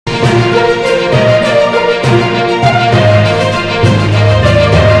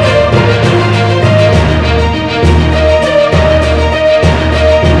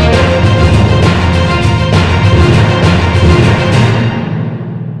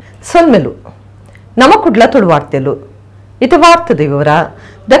ಸೊಲ್ಮೆಲು ನಮ್ಮ ಕುಡ್ಲ ತುಳು ವಾರ್ತೆಲು ಇದು ವಾರ್ತದ ವಿವರ.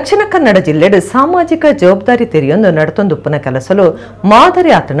 ದಕ್ಷಿಣ ಕನ್ನಡ ಜಿಲ್ಲೆಡ್ ಸಾಮಾಜಿಕ ಜವಾಬ್ದಾರಿ ತೆರೆಯೊಂದು ನಡತೊಂದುಪ್ಪನ ಕೆಲಸಲು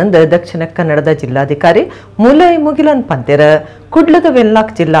ಮಾದರಿ ಆತನಂದ ದಕ್ಷಿಣ ಕನ್ನಡದ ಜಿಲ್ಲಾಧಿಕಾರಿ ಮುಲೈ ಮುಗಿಲನ್ ಪಂತೆರ ಕುಡ್ಲದ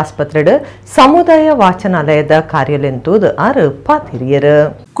ವೆಲ್ಲಾಕ್ ಜಿಲ್ಲಾಸ್ಪತ್ರೆಡ್ ಸಮುದಾಯ ವಾಚನಾಲಯದ ಕಾರ್ಯಾಲಯಂತೂದು ಆರು ಪಾತಿರಿಯರು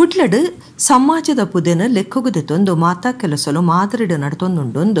ಕುಡ್ಲಡ್ ಸಮಾಜದ ಪುದೆನ ಲೆಕ್ಕಗುದೆತೊಂದು ಮಾತಾ ಕೆಲಸಲು ಮಾದರಿಡ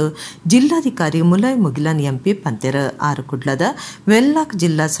ನಡತೊಂದುಂಡೊಂದು ಜಿಲ್ಲಾಧಿಕಾರಿ ಮುಲೈ ಮುಗಿಲನ್ ಎಂಪಿ ಪಂತೆರ ಆರು ಕುಡ್ಲದ ವೆಲ್ಲಾಕ್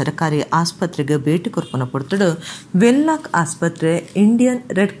ಜಿಲ್ಲಾ ಸರ್ಕಾರಿ ಆಸ್ಪತ್ರೆಗೆ ಭೇಟಿ ಕೊರ್ಪನ ಪೊರ್ತಡು ವೆಲ್ಲಾಕ್ ಆಸ್ಪತ್ರೆ Indian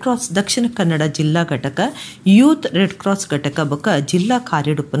red cross Dakshina Kannada ಜಿಲ್ಲಾ ಘಟಕ ಯೂತ್ ರೆಡ್ ಕ್ರಾಸ್ ಘಟಕ ಬೊಕ ಜಿಲ್ಲಾ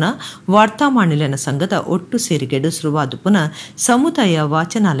ಕಾರ್ಯಡುಪುನ ವಾರ್ತಾ ಮಾಣಿಲ್ಯನ ಸಂಘದ ಒಟ್ಟು ಸೇರಿಗೆಡು ಶುರುವಾದುಪುನ ಸಮುದಾಯ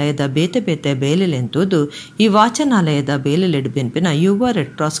ವಾಚನಾಲಯದ ಬೇತೆ ಬೇತೆ ಬೇಲೆಲೆಂತುದು ಈ ವಾಚನಾಲಯದ ಬೇಲೆಲೆಡು ಬೆನ್ಪಿನ ಯುವ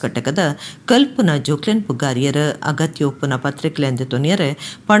ರೆಡ್ ಕ್ರಾಸ್ ಘಟಕದ ಕಲ್ಪನ ಜೋಕ್ಲೆನ್ ಪುಗಾರಿಯರ ಅಗತ್ಯೋಪನ ಪತ್ರಿಕೆಲೆಂದು ತೊನಿಯರೆ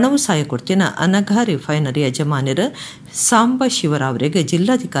ಪಣವು ಸಹಾಯ ಕೊಡ್ತಿನ ಅನಘಾ ರಿಫೈನರಿ ಯಜಮಾನ್ಯರ ಸಾಂಬ ಶಿವರಾವರಿಗೆ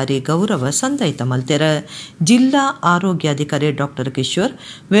ಜಿಲ್ಲಾಧಿಕಾರಿ ಗೌರವ ಸಂದಾಯಿತ ಮಲ್ತೆರ. ಜಿಲ್ಲಾ ಆರೋಗ್ಯಾಧಿಕಾರಿ ಡಾಕ್ಟರ್ ಕಿಶೋರ್,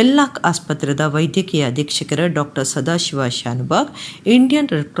 ವೆಲ್ಲಾಕ್ ಆಸ್ಪತ್ರೆದ ವೈದ್ಯಕೀಯ ಅಧೀಕ್ಷಕರ doctor Sadashiva Shanubhag, Indian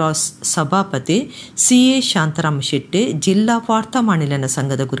red cross ಸಭಾಪತಿ ಸಿಎ ಶಾಂತರಾಮ ಶೆಟ್ಟಿ, ಜಿಲ್ಲಾ ವಾರ್ತಾ ಮಾಣಿಲ್ಯನ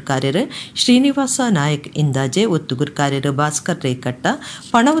ಸಂಘದ ಗುರುಕಾರ್ಯರು ಶ್ರೀನಿವಾಸ ನಾಯಕ್ ಇಂದಾಜೆ, ಒತ್ತು ಗುರುಕಾರ್ಯರು ಭಾಸ್ಕರ್ ರೇಕಟ್ಟ,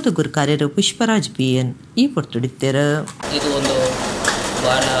 ಪಣವದ ಗುರುಕಾರ್ಯರು ಪುಷ್ಪರಾಜ್ ಬಿಎನ್ ಈ ಪೊರ್ತುಡಿತ್ತೇರು. ಇದು ಒಂದು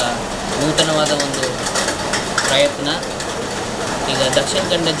ಬಹಳ ನೂತನವಾದ ಒಂದು ಪ್ರಯತ್ನ. ಈಗ ದಕ್ಷಿಣ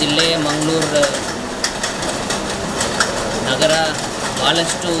ಕನ್ನಡ ಜಿಲ್ಲೆ ಮಂಗಳೂರು ನಗರ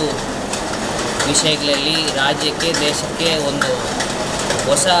ಭಾಳಷ್ಟು ವಿಷಯಗಳಲ್ಲಿ ರಾಜ್ಯಕ್ಕೆ ದೇಶಕ್ಕೆ ಒಂದು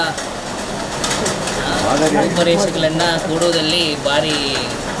ಹೊಸ ರೂಪರೇಷೆಗಳನ್ನು ಕೊಡುವುದರಲ್ಲಿ ಭಾರಿ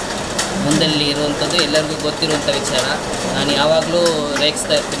ಮುಂದಲ್ಲಿ ಇರುವಂಥದ್ದು ಎಲ್ಲರಿಗೂ ಗೊತ್ತಿರುವಂಥ ವಿಚಾರ. ನಾನು ಯಾವಾಗಲೂ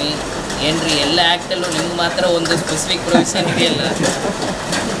ರೇಗಿಸ್ತಾ ಇರ್ತೀನಿ, ಏನ್ರಿ ಎಲ್ಲ ಆ್ಯಕ್ಟಲ್ಲೂ ನಿಮ್ಗೆ ಮಾತ್ರ ಒಂದು ಸ್ಪೆಸಿಫಿಕ್ ಪ್ರೊವಿಷನ್ ಇದೆಯಲ್ಲ.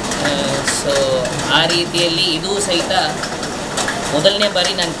 ಸೊ ಆ ರೀತಿಯಲ್ಲಿ ಇದೂ ಸಹಿತ ಮೊದಲನೇ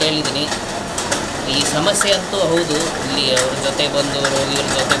ಬಾರಿ ನಾನು ಕೇಳಿದ್ದೀನಿ. ಈ ಸಮಸ್ಯೆ ಅಂತೂ ಹೌದು, ಇಲ್ಲಿ ಅವ್ರ ಜೊತೆ ಬಂದು ರೋಗಿಗಳ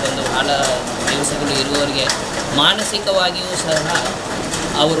ಜೊತೆ ಬಂದು ಭಾಳ ದಿವಸಗಳು ಇರುವವರಿಗೆ ಮಾನಸಿಕವಾಗಿಯೂ ಸಹ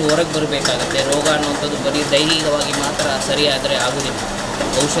ಅವರು ಹೊರಗೆ ಬರಬೇಕಾಗತ್ತೆ. ರೋಗ ಅನ್ನುವಂಥದ್ದು ಬರೀ ದೈಹಿಕವಾಗಿ ಮಾತ್ರ ಸರಿಯಾದರೆ ಆಗುವುದಿಲ್ಲ.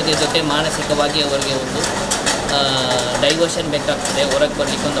 ಔಷಧಿಯ ಜೊತೆ ಮಾನಸಿಕವಾಗಿ ಅವರಿಗೆ ಒಂದು ಡೈವರ್ಷನ್ ಬೇಕಾಗ್ತದೆ, ಹೊರಗೆ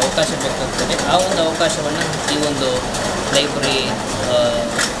ಬರಲಿಕ್ಕೆ ಒಂದು ಅವಕಾಶ ಬೇಕಾಗ್ತದೆ. ಆ ಒಂದು ಅವಕಾಶವನ್ನು ಈ ಒಂದು ಲೈಬ್ರರಿ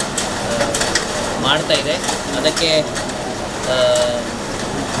ಮಾಡ್ತಾ ಇದೆ. ಅದಕ್ಕೆ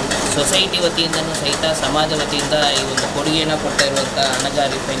ಸೊಸೈಟಿ ವತಿಯಿಂದನೂ ಸಹಿತ ಸಮಾಜ ವತಿಯಿಂದ ಈ ಒಂದು ಕೊಡುಗೆಯನ್ನು ಕೊಡ್ತಾ ಇರುವಂಥ ಅನಘಾ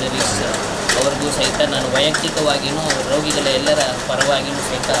ರಿಫೈನರೀಸ್ ಅವ್ರಿಗೂ ಸಹಿತ ನಾನು ವೈಯಕ್ತಿಕವಾಗಿಯೂ ರೋಗಿಗಳ ಎಲ್ಲರ ಪರವಾಗಿಯೂ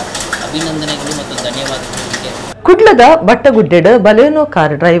ಸಹಿತ ಅಭಿನಂದನೆಗಳು ಮತ್ತು ಧನ್ಯವಾದಗಳು. ಕುಡ್ಲದ ಬಟ್ಟಗುಡ್ಡೆಡ್ ಬಲೇನೋ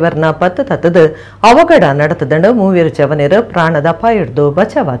ಕಾರ್ ಡ್ರೈವರ್ನ ಪತ್ತತದ ಅವಘಡ ನಡತದಂಡ ಮೂವೇರು ಜವನೇರ ಪ್ರಾಣದ ಅಪಾಯಡ್ದು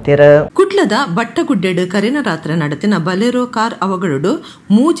ಬಚಾವಾತಿರ. ಕುಡ್ಲದ ಬಟ್ಟಗುಡ್ಡೆಡ್ ಕರಿನ ರಾತ್ರಿ ನಡತಿನ ಬಲೇರೋ ಕಾರ್ ಅವಘಡಡು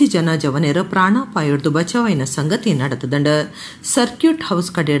ಮೂಜಿ ಜನ ಜವನೇರ ಪ್ರಾಣಾಪಾಯಡ್ದು ಬಚಾವೈನ ಸಂಗತಿ ನಡತದಂಡ. ಸರ್ಕ್ಯೂಟ್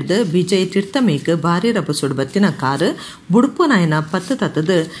ಹೌಸ್ ಕಡೆಡ್ದು ಬಿಜಯ್ ತೀರ್ಥಮೇಕ್ ಬಾರಿ ರಬಸುಡ್ ಬತ್ತಿನ ಕಾರ್ ಬುಡ್ಪುನಾಯನ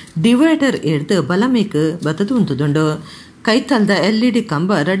ಪತ್ತತದ ಡಿವೈಡರ್ ಏಡ್ದು ಬಲಮೇಕ್ ಬತ್ತದು ಉಂತುದುಂಡು. ಕೈತಲ್ದ ಎಲ್ಇಡಿ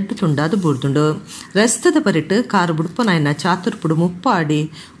ಕಂಬ ರಡ್ಡು ತುಂಡಾದು ಬೂರ್ದುಂಡು. ರಸ್ತದ ಬರಿಟ್ ಕಾರ್ ಬುಡ್ಪನಾಯನ ಚಾತುರ್ಪುಡು ಮುಪ್ಪಾಡಿ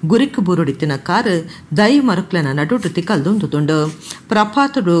ಗುರಿಕ್ ಬೂರುಡಿತಿನ ಕಾರ್ ದೈ ಮರುಕ್ಲೆನ ನಡುಟುತಿ ಕಲ್ದುಂದುಂಡು.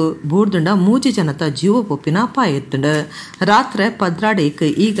 ಪ್ರಪಾತುಡು ಬೂರ್ದುಂಡ ಮೂಜಿ ಜನತ ಜೀವ ಪೊಪ್ಪಿನ ಅಪಾಯ ಎತ್ತುಂಡು. ರಾತ್ರೆ ಪದ್ರಾಡೇಕ್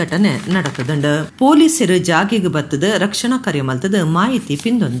ಈ ಘಟನೆ ನಡತದುಂಡು. ಪೊಲೀಸರು ಜಾಗಿಗೆ ಬತ್ತದ ರಕ್ಷಣಾ ಕಾರ್ಯ ಮಲ್ತದ ಮಾಹಿತಿ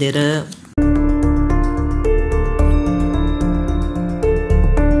ಪಿಂದೊಂದೇರು.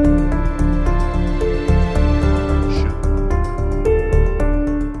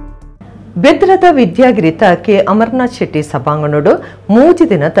 ಬೆದ್ರದ ವಿದ್ಯಾಗಿರಿತ ಕೆ ಅಮರನಾಥ್ ಶೆಟ್ಟಿ ಸಭಾಂಗಣಡು ಮೂಜಿ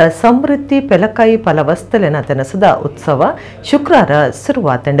ದಿನದ ಸಮೃದ್ಧಿ ಪೆಲಕಾಯಿ ಫಲವಸ್ತಲೆನ ತೆನಸದ ಉತ್ಸವ ಶುಕ್ರವಾರ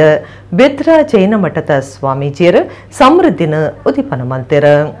ಶುರುವಾತಂಡ. ಬೆದ್ರ ಜೈನ ಮಠದ ಸ್ವಾಮೀಜಿಯರು ಸಮೃದ್ಧಿನ ಉದಿಪನ ಮಲ್ತೆರ.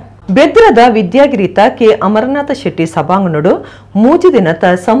 ಬೆದ್ರದ ವಿದ್ಯಾಗಿರಿತ ಕೆ ಅಮರನಾಥ ಶೆಟ್ಟಿ ಸಭಾಂಗಣಡು ಮೂಜಿ ದಿನದ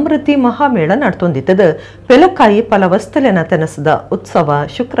ಸಮೃದ್ಧಿ ಮಹಾಮೇಳ ನಡ್ತೊಂದಿತ್ತದ ಪೆಲಕಾಯಿ ಫಲವಸ್ತಲೆನ ತೆನಸದ ಉತ್ಸವ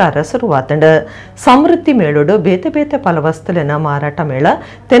ಶುಕ್ರವಾರ ಶುರುವಾತಂಡ. ಸಮೃದ್ಧಿ ಮೇಳೋಡು ಬೇತೆ ಬೇತೆ ಫಲವಸ್ತಲೆನ ಮಾರಾಟ ಮೇಳ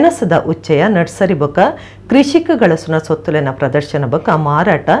ತೆನಸದ ಉಚ್ಚಯ ನರ್ಸರಿ ಬೊಕ ಕೃಷಿಕ ಗಳಸುನ ಸೊತ್ತುಲೆನ ಪ್ರದರ್ಶನ ಬೊಕ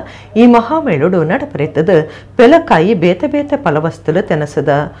ಮಾರಾಟ ಈ ಮಹಾಮೇಳೋಡು ನಡಪರಿತದ. ಪೆಲಕಾಯಿ ಬೇತೆ ಬೇತೆ ಫಲವಸ್ತಲು ತೆನಸದ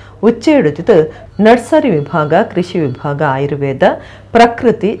ಉಚ್ಚೆ ಇಡುತ್ತಿದ್ದು ನರ್ಸರಿ ವಿಭಾಗ, ಕೃಷಿ ವಿಭಾಗ, ಆಯುರ್ವೇದ,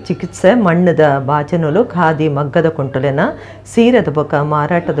 ಪ್ರಕೃತಿ ಚಿಕಿತ್ಸೆ, ಮಣ್ಣದ ಬಾಜನೂಲು, ಖಾದಿ, ಮಗ್ಗದ ಕುಂಟಲೆನ ಸೀರೆದ ಬೊಕ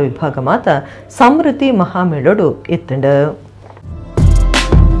ಮಾರಾಟದ ವಿಭಾಗ ಮಾತ ಸಮೃದ್ಧಿ ಮಹಾಮೇಳೋಡು ಇತ್ತಂಡು.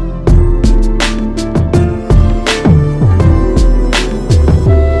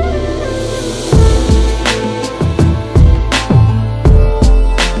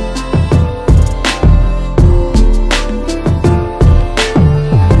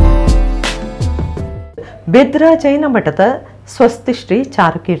 ಬೆದ್ರ ಜೈನ ಮಠದ ಸ್ವಸ್ತಿಶ್ರೀ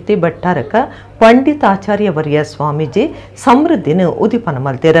ಚಾರುಕೀರ್ತಿ ಭಟ್ಟಾರಕ ಪಂಡಿತಾಚಾರ್ಯವರ್ಯ ಸ್ವಾಮೀಜಿ ಸಮೃದ್ಧಿನ ಉದಿಪನ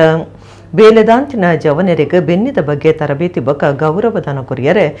ಮಲ್ತಿರ ಬೇಲೆದಾಂತಿನ ಜವನರಿಗೆ ಬೆನ್ನಿದ ಬಗ್ಗೆ ತರಬೇತಿ ಬೊಕ್ಕ ಗೌರವಧನ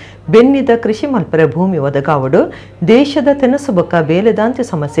ಕೊರಿಯರೆ ಬೆನ್ನಿದ ಕೃಷಿ ಮಲ್ಪರೆ ಭೂಮಿ ಒದಗಾವಡು ದೇಶದ ತೆನಸು ಬೊಕ್ಕ ಬೇಲೆದಾಂತಿ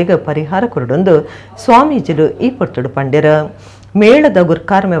ಸಮಸ್ಯೆಗೆ ಪರಿಹಾರ ಕೊರಡೊಂದು ಸ್ವಾಮೀಜಿಲು ಈ ಪೊರ್ತುಡು ಪಂಡಿರ ಮೇಳದ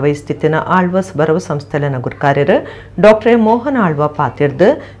ಗುರ್ಕಾರ್ಮೆ ವಹಿಸ್ತಿತ್ತಿನ ಆಳ್ವಸ್ ಬರವ ಸಂಸ್ಥೆಲನ ಗುರ್ಕಾರ್ಯರು ಡಾಕ್ಟರ್ ಮೋಹನ ಆಳ್ವ ಪಾತಿರ್ದು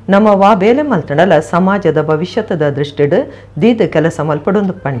ನಮ್ಮ ವಾ ಬೇಲೆ ಮಲ್ತಣಲ ಸಮಾಜದ ಭವಿಷ್ಯದ ದೃಷ್ಟಿಡು ದೀದ ಕೆಲಸ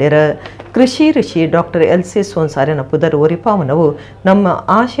ಮಲ್ಪಡೊಂದು ಪಂಡಿರ ಕೃಷಿ ಋಷಿ ಡಾಕ್ಟರ್ LC ಸೋನ್ಸಾರಿನ ಪುದರ್ ಒರಿಪಾವನವು ನಮ್ಮ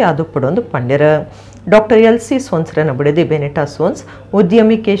ಆಶೆ ಆದುಪಡೊಂದು ಪಂಡಿರ ಡಾಕ್ಟರ್ LC ಸೋನ್ಸರನ ಬಿಡದಿ ಬೆನೆಟಾ ಸೋನ್ಸ್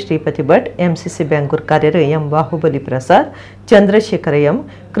ಉದ್ಯಮಿ K Shripati Bhat MCC bank ಗುರ್ಕಾರ್ಯರು M Bahubali Prasad Chandrashekhara M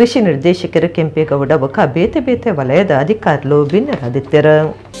ಕೃಷಿ ನಿರ್ದೇಶಕರು ಕೆಂಪೇಗೌಡ ಬೊಕ್ಕ ಬೇತೆ ಬೇತೆ ವಲಯದ ಅಧಿಕಾರಿಗಳು ಭಿನ್ನರಾದಿತ್ಯರು.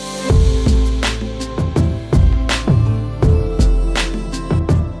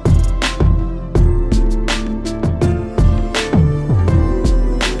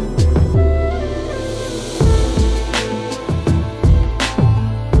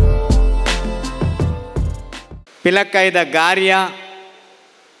 ಪಿಲಕ್ಕಾಯ್ದ ಗಾರ್ಯ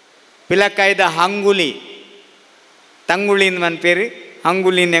ಪಿಲಕ್ಕಾಯ್ದ ಹಂಗುಲಿ ತಂಗುಳಿನ ಮನ್ಪೇರಿ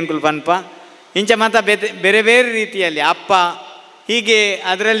ಹಂಗುಲಿನ ಎಂಕುಲ್ ಪನ್ಪ ಇಂಚ ಮತ ಬೇರೆ ಬೇರೆ ರೀತಿಯಲ್ಲಿ ಅಪ್ಪ ಹೀಗೆ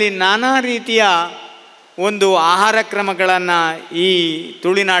ಅದರಲ್ಲಿ ನಾನಾ ರೀತಿಯ ಒಂದು ಆಹಾರ ಕ್ರಮಗಳನ್ನು ಈ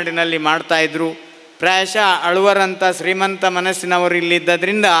ತುಳುನಾಡಿನಲ್ಲಿ ಮಾಡ್ತಾಯಿದ್ರು. ಪ್ರಾಯಶಃ ಅಳುವರಂಥ ಶ್ರೀಮಂತ ಮನಸ್ಸಿನವರು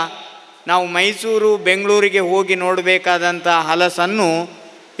ಇಲ್ಲಿದ್ದರಿಂದ ನಾವು ಮೈಸೂರು ಬೆಂಗಳೂರಿಗೆ ಹೋಗಿ ನೋಡಬೇಕಾದಂಥ ಹಲಸನ್ನು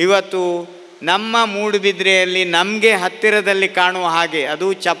ಇವತ್ತು ನಮ್ಮ ಮೂಡುಬಿದ್ರೆಯಲ್ಲಿ ನಮಗೆ ಹತ್ತಿರದಲ್ಲಿ ಕಾಣುವ ಹಾಗೆ, ಅದು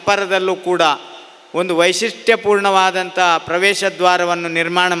ಚಪ್ಪರದಲ್ಲೂ ಕೂಡ ಒಂದು ವೈಶಿಷ್ಟ್ಯಪೂರ್ಣವಾದಂಥ ಪ್ರವೇಶ ದ್ವಾರವನ್ನು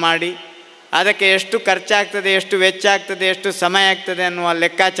ನಿರ್ಮಾಣ ಮಾಡಿ ಅದಕ್ಕೆ ಎಷ್ಟು ಖರ್ಚಾಗ್ತದೆ, ಎಷ್ಟು ವೆಚ್ಚ ಆಗ್ತದೆ, ಎಷ್ಟು ಸಮಯ ಆಗ್ತದೆ ಅನ್ನುವ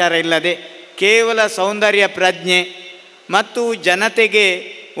ಲೆಕ್ಕಾಚಾರ ಇಲ್ಲದೆ ಕೇವಲ ಸೌಂದರ್ಯ ಪ್ರಜ್ಞೆ ಮತ್ತು ಜನತೆಗೆ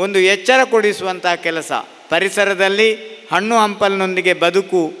ಒಂದು ಎಚ್ಚರ ಕೊಡಿಸುವಂಥ ಕೆಲಸ, ಪರಿಸರದಲ್ಲಿ ಹಣ್ಣು ಹಂಪಲಿನೊಂದಿಗೆ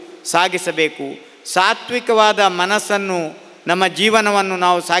ಬದುಕು ಸಾಗಿಸಬೇಕು, ಸಾತ್ವಿಕವಾದ ಮನಸ್ಸನ್ನು ನಮ್ಮ ಜೀವನವನ್ನು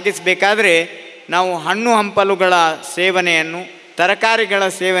ನಾವು ಸಾಗಿಸಬೇಕಾದ್ರೆ ನಾವು ಹಣ್ಣು ಹಂಪಲುಗಳ ಸೇವನೆಯನ್ನು, ತರಕಾರಿಗಳ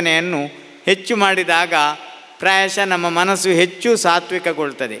ಸೇವನೆಯನ್ನು ಹೆಚ್ಚು ಮಾಡಿದಾಗ ಪ್ರಾಯಶಃ ನಮ್ಮ ಮನಸ್ಸು ಹೆಚ್ಚು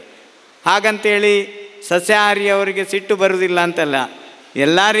ಸಾತ್ವಿಕಗೊಳ್ತದೆ. ಹಾಗಂತೇಳಿ ಸಸ್ಯಾಹಾರಿಯವರಿಗೆ ಸಿಟ್ಟು ಬರುವುದಿಲ್ಲ ಅಂತಲ್ಲ,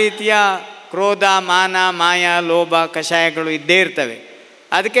 ಎಲ್ಲ ರೀತಿಯ ಕ್ರೋಧ, ಮಾನ, ಮಾಯ, ಲೋಭ, ಕಷಾಯಗಳು ಇದ್ದೇ ಇರ್ತವೆ.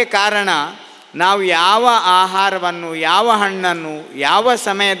 ಅದಕ್ಕೆ ಕಾರಣ ನಾವು ಯಾವ ಆಹಾರವನ್ನು, ಯಾವ ಹಣ್ಣನ್ನು ಯಾವ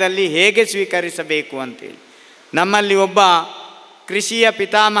ಸಮಯದಲ್ಲಿ ಹೇಗೆ ಸ್ವೀಕರಿಸಬೇಕು ಅಂತೇಳಿ. ನಮ್ಮಲ್ಲಿ ಒಬ್ಬ ಕೃಷಿಯ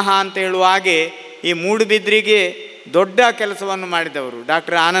ಪಿತಾಮಹ ಅಂತ ಹೇಳುವ ಹಾಗೆ ಈ ಮೂಡುಬಿದ್ರಿಗೆ ದೊಡ್ಡ ಕೆಲಸವನ್ನು ಮಾಡಿದವರು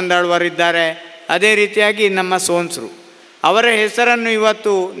ಡಾಕ್ಟರ್ ಆನಂದಾಳ್ವರಿದ್ದಾರೆ. ಅದೇ ರೀತಿಯಾಗಿ ನಮ್ಮ ಸೋನ್ಸರು, ಅವರ ಹೆಸರನ್ನು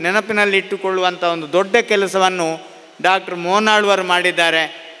ಇವತ್ತು ನೆನಪಿನಲ್ಲಿಟ್ಟುಕೊಳ್ಳುವಂಥ ಒಂದು ದೊಡ್ಡ ಕೆಲಸವನ್ನು ಡಾಕ್ಟರ್ ಮೋಹನಾಳ್ವರು ಮಾಡಿದ್ದಾರೆ.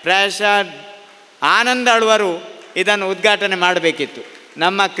 ಪ್ರಾಯಶಃ ಆನಂದಾಳ್ವರು ಇದನ್ನು ಉದ್ಘಾಟನೆ ಮಾಡಬೇಕಿತ್ತು.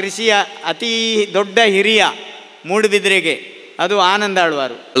 ನಮ್ಮ ಕೃಷಿಯ ಅತೀ ದೊಡ್ಡ ಹಿರಿಯ ಮೂಡುಬಿದ್ರೆಗೆ ಅದು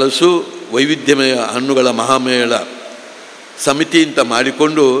ಆನಂದಾಳ್ವರು. ಹಲಸು ವೈವಿಧ್ಯಮಯ ಹಣ್ಣುಗಳ ಮಹಾಮೇಳ ಸಮಿತಿ ಅಂತ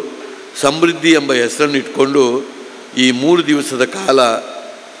ಮಾಡಿಕೊಂಡು ಸಮೃದ್ಧಿ ಎಂಬ ಹೆಸರನ್ನು ಇಟ್ಕೊಂಡು ಈ 3 ದಿವಸದ ಕಾಲ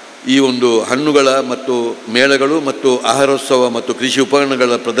ಈ ಒಂದು ಹಣ್ಣುಗಳ ಮತ್ತು ಮೇಳಗಳು ಮತ್ತು ಆಹಾರೋತ್ಸವ ಮತ್ತು ಕೃಷಿ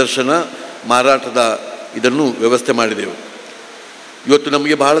ಉಪಕರಣಗಳ ಪ್ರದರ್ಶನ, ಮಾರಾಟದ ಇದನ್ನು ವ್ಯವಸ್ಥೆ ಮಾಡಿದೆವು. ಇವತ್ತು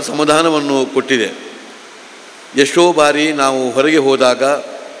ನಮಗೆ ಬಹಳ ಸಮಾಧಾನವನ್ನು ಕೊಟ್ಟಿದೆ. ಎಷ್ಟೋ ಬಾರಿ ನಾವು ಹೊರಗೆ ಹೋದಾಗ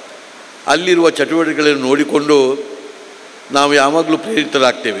ಅಲ್ಲಿರುವ ಚಟುವಟಿಕೆಗಳನ್ನು ನೋಡಿಕೊಂಡು ನಾವು ಯಾವಾಗಲೂ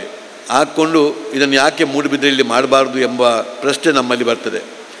ಪ್ರೇರಿತರಾಗ್ತೇವೆ. ಹಾಕ್ಕೊಂಡು ಇದನ್ನು ಯಾಕೆ ಮೂಡುಬಿದ್ರೆಯಲ್ಲಿ ಮಾಡಬಾರ್ದು ಎಂಬ ಪ್ರಶ್ನೆ ನಮ್ಮಲ್ಲಿ ಬರ್ತದೆ.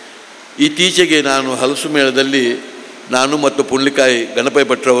 ಇತ್ತೀಚೆಗೆ ನಾನು ಹಲಸು ಮೇಳದಲ್ಲಿ ನಾನು ಮತ್ತು ಪುಂಡ್ಲಿಕಾಯಿ ಗಣಪತಿ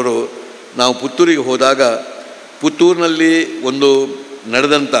ಭಟ್ರವರು ನಾವು ಪುತ್ತೂರಿಗೆ ಹೋದಾಗ ಪುತ್ತೂರಿನಲ್ಲಿ ಒಂದು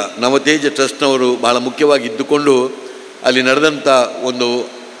ನಡೆದಂಥ ನವತೇಜ ಟ್ರಸ್ಟ್ನವರು ಭಾಳ ಮುಖ್ಯವಾಗಿ ಇದ್ದುಕೊಂಡು ಅಲ್ಲಿ ನಡೆದಂಥ ಒಂದು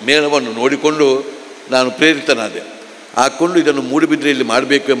ಮೇಳವನ್ನು ನೋಡಿಕೊಂಡು ನಾನು ಪ್ರೇರಿತನಾದೆ. ಹಾಕ್ಕೊಂಡು ಇದನ್ನು ಮೂಡುಬಿದ್ರೆಯಲ್ಲಿ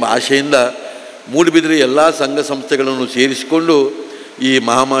ಮಾಡಬೇಕು ಎಂಬ ಆಶೆಯಿಂದ ಮೂಡುಬಿದ್ರೆ ಎಲ್ಲ ಸಂಘ ಸಂಸ್ಥೆಗಳನ್ನು ಸೇರಿಸಿಕೊಂಡು ಈ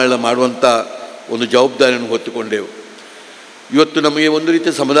ಮಹಾಮೇಳ ಮಾಡುವಂಥ ಒಂದು ಜವಾಬ್ದಾರಿಯನ್ನು ಹೊತ್ತುಕೊಂಡೆವು. ಇವತ್ತು ನಮಗೆ ಒಂದು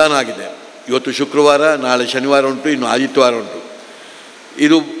ರೀತಿಯ ಸಮಾಧಾನ ಆಗಿದೆ. ಇವತ್ತು ಶುಕ್ರವಾರ, ನಾಳೆ ಶನಿವಾರ ಉಂಟು, ಇನ್ನು ಆದಿತ್ಯವಾರ ಉಂಟು.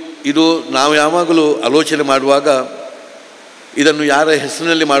 ಇದು ನಾವು ಯಾವಾಗಲೂ ಆಲೋಚನೆ ಮಾಡುವಾಗ ಇದನ್ನು ಯಾರ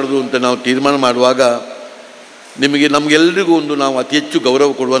ಹೆಸರಿನಲ್ಲಿ ಮಾಡೋದು ಅಂತ ನಾವು ತೀರ್ಮಾನ ಮಾಡುವಾಗ ನಮಗೆಲ್ಲರಿಗೂ ನಾವು ಅತಿ ಹೆಚ್ಚು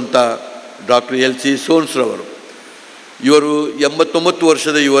ಗೌರವ ಕೊಡುವಂಥ ಡಾಕ್ಟರ್ LC ಸೋನ್ಸ್ರವರು. ಇವರು 89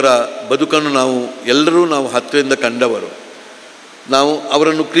 ವರ್ಷದ ಇವರ ಬದುಕನ್ನು ಎಲ್ಲರೂ ಹತ್ತಿರದಿಂದ ಕಂಡವರು. ನಾವು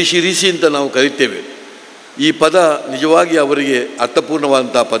ಅವರನ್ನು ಕೃಷಿ ಋಷಿ ಅಂತ ನಾವು ಕರೀತೇವೆ. ಈ ಪದ ನಿಜವಾಗಿ ಅವರಿಗೆ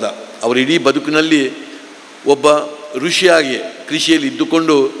ಅರ್ಥಪೂರ್ಣವಾದಂಥ ಪದ. ಅವರ ಇಡೀ ಬದುಕಿನಲ್ಲಿ ಒಬ್ಬ ಋಷಿಯಾಗಿ ಕೃಷಿಯಲ್ಲಿ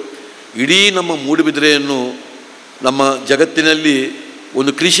ಇದ್ದುಕೊಂಡು ಇಡೀ ನಮ್ಮ ಮೂಡುಬಿದ್ರೆಯನ್ನು ನಮ್ಮ ಜಗತ್ತಿನಲ್ಲಿ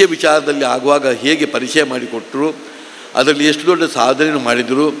ಒಂದು ಕೃಷಿಯ ವಿಚಾರದಲ್ಲಿ ಆಗುವಾಗ ಹೇಗೆ ಪರಿಚಯ ಮಾಡಿಕೊಟ್ಟರು, ಅದರಲ್ಲಿ ಎಷ್ಟು ದೊಡ್ಡ ಸಾಧನೆಯನ್ನು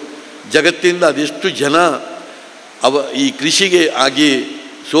ಮಾಡಿದರು, ಜಗತ್ತಿನಿಂದ ಅದೆಷ್ಟು ಜನ ಈ ಕೃಷಿಗೆ ಆಗಿ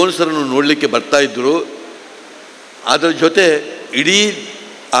ಸೋನ್ಸರನ್ನು ನೋಡಲಿಕ್ಕೆ ಬರ್ತಾಯಿದ್ದರು. ಅದರ ಜೊತೆ ಇಡೀ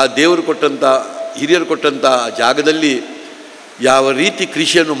ಆ ದೇವರು ಕೊಟ್ಟಂಥ ಹಿರಿಯರು ಕೊಟ್ಟಂಥ ಜಾಗದಲ್ಲಿ ಯಾವ ರೀತಿ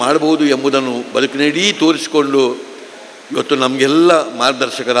ಕೃಷಿಯನ್ನು ಮಾಡಬಹುದು ಎಂಬುದನ್ನು ಬದುಕಿನಡೀ ತೋರಿಸಿಕೊಂಡು ಇವತ್ತು ನಮಗೆಲ್ಲ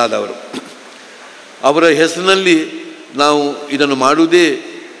ಮಾರ್ಗದರ್ಶಕರಾದವರು. ಅವರ ಹೆಸರಿನಲ್ಲಿ ನಾವು ಇದನ್ನು ಮಾಡುವುದೇ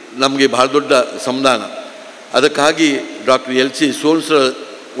ನಮಗೆ ಬಹಳ ದೊಡ್ಡ ಸಂಧಾನ. ಅದಕ್ಕಾಗಿ ಡಾಕ್ಟರ್ LC ಸೋನ್ಸ್ರ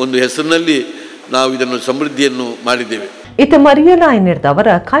ಒಂದು ಹೆಸರಿನಲ್ಲಿ ನಾವು ಇದನ್ನು ಸಮೃದ್ಧಿಯನ್ನು ಮಾಡಿದ್ದೇವೆ. ಇತ ಮರಿಯಲ ಐನಿರ್ದವರ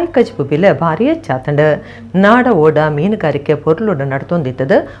ಕಾಯಿ ಕಜಬು ಬೆಲೆ ಭಾರಿ ಹೆಚ್ಚಾತಂಡ ನಾಡ ಓಡ ಮೀನುಗಾರಿಕೆ ಪೊರ್ಲುಡ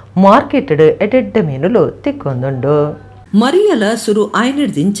ನಡ್ತೊಂದಿತ್ತದ ಮಾರ್ಕೆಟೆಡ್ ಎಡೆಡ್ಡ ಮೀನುಲು ತಿಕ್ಕೊಂದುಂಡು. ಮರಿಯಲ ಸುರು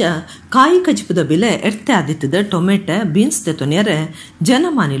ಐನಿರ್ದಿಂಚ ಕಾಯಿ ಕಜಪುದ ಬೆಲೆ ಎಡ್ತೆ ಆದಿತ್ತದ ಟೊಮೆಟೊ ಬೀನ್ಸ್ ತೆತೊನೆಯರೆ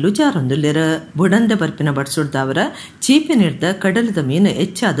ಜನಮಾನಿಲು ಜಾರೊಂದುಲ್ಲೆರ ಬುಡಂದೆ ಬರ್ಪಿನ ಬಡ್ಸುಡ್ದವರ ಚೀಪಿನಿರ್ದ ಕಡಲದ ಮೀನು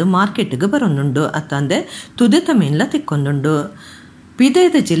ಹೆಚ್ಚಾದ ಮಾರ್ಕೆಟ್ಗೆ ಬರೊಂದುಂಡು ಅತ್ತಂದೆ ತುದೆತ ಮೀನ್ಲ ತಿಕ್ಕೊಂದುಂಡು.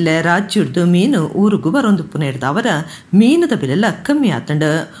 ಪಿದೈದ ಜಿಲ್ಲೆ ರಾಜ್ಯದ್ದು ಮೀನು ಊರುಗು ಬರೊಂದುಪ್ಪುನೇರ್ದವರ ಮೀನದ ಬೆಲೆಲ್ಲ ಕಮ್ಮಿ ಆತಂಡ.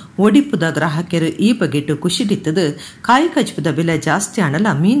 ಒಡಿಪುದ ಗ್ರಾಹಕರು ಈ ಬಗೆಟ್ಟು ಖುಷಿಡಿತ್ತದು ಕಾಯಿ ಕಜಪುದ ಬೆಲೆ ಜಾಸ್ತಿ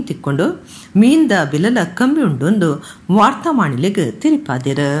ಆಣಲ ಮೀನ್ ತಿಕ್ಕೊಂಡು ಮೀನ್ದ ಬೆಲೆಲ್ಲ ಕಮ್ಮಿ ಉಂಡೊಂದು ವಾರ್ತಾ ಮಾಡಿಲೆಗ್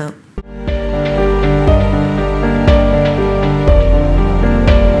ತಿರಿಪಾದಿರ.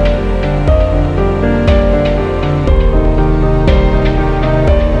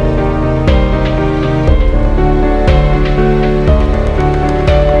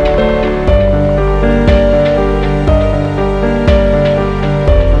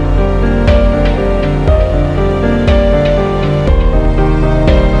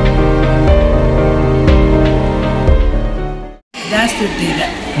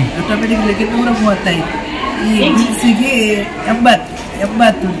 ಟೊಮೆಟೊಗಳಿಗೆ 135, ಈ ಬೀನ್ಸಿಗೆ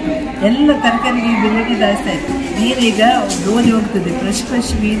 80 ಉಂಟು. ಎಲ್ಲ ತರಕಾರಿಗೆ ಬೆಲೆಗೆ ಜಾಸ್ತಿ ಆಯಿತು. ಮೀನೀಗ ದೋಣಿ ಹೋಗ್ತದೆ,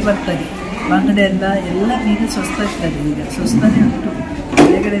 ಫ್ರೆಶ್ ಮೀನು ಬರ್ತದೆ. ಬಂಗಡೆ ಎಲ್ಲ ಮೀನು ಸ್ವಸ್ತಾಗ್ತದೆ. ಈಗ ಸ್ವಸ್ತಾನೇ ಉಂಟು.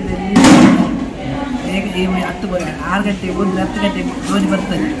 ಬೆಳಗಡೆಯಲ್ಲಿ ಬೇಗ 6 ಗಂಟೆಗೆ 10 ಗಂಟೆಗೆ ದೋಣಿ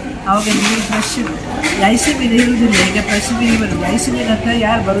ಬರ್ತದೆ. ಆವಾಗ ಮೀನು ಫ್ರೆಶ್ ಐಸಿ ಮೀನು ಇರುವುದಿಲ್ಲ. ಈಗ ಫ್ರೆಶ್ ಮೀನು ಬರೋದು. ಐಸಿ ಮೀನು ಹತ್ರ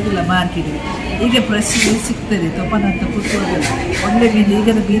ಯಾರು ಬರೋದಿಲ್ಲ ಮಾರ್ಕೆಟ್ಗೆ. ಈಗ ಫ್ರೆಶ್ ಮೀನು ಸಿಗ್ತದೆ. ತೊಪ್ಪನಂತ ಕೂತ್ಕೊಳ್ಳೋದಿಲ್ಲ. ಒಳ್ಳೆ ಮೀನು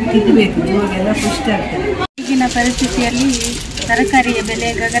ಈಗದ ಮೀನು ತಿನ್ನಬೇಕು. ಜೀವಗೆಲ್ಲ ಪುಷ್ಟಿ ಆಗ್ತದೆ. ಈಗಿನ ಪರಿಸ್ಥಿತಿಯಲ್ಲಿ ತರಕಾರಿಯ ಬೆಲೆ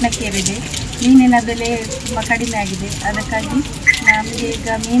ಗಗನಕ್ಕೇರಿದೆ. ಮೀನಿನ ಬೆಲೆ ತುಂಬ ಕಡಿಮೆ ಆಗಿದೆ. ಅದಕ್ಕಾಗಿ ನಮಗೆ ಈಗ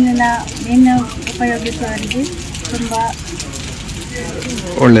ಮೀನು ಉಪಯೋಗಿಸುವವರಿಗೆ ತುಂಬ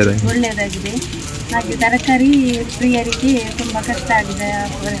ಒಳ್ಳೆಯದಾಗಿದೆ. ಹಾಗೆ ತರಕಾರಿ ಪ್ರಿಯರಿಗೆ ತುಂಬ ಕಷ್ಟ ಆಗಿದೆ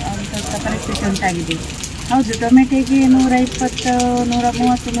ಅಂತ ಪರಿಸ್ಥಿತಿ ಉಂಟಾಗಿದೆ. ಹೌದು, ಟೊಮೆಟೊಗೆ 120,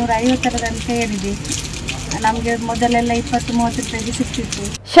 130, 150 ತನಕ ಏರಿದೆ. ನಮಗೆ ಮೊದಲೆಲ್ಲ 20-30 ರೂಪಾಯಿಗೆ ಸಿಕ್ತಿತ್ತು.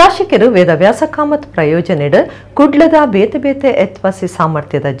 ಶಾಸಕರು ವೇದವ್ಯಾಸ ಕಾಮತ್ ಪ್ರಯೋಜನೆಡ್ ಕುಡ್ಲದ ಬೇತೆ ಎತ್ವಾಸಿ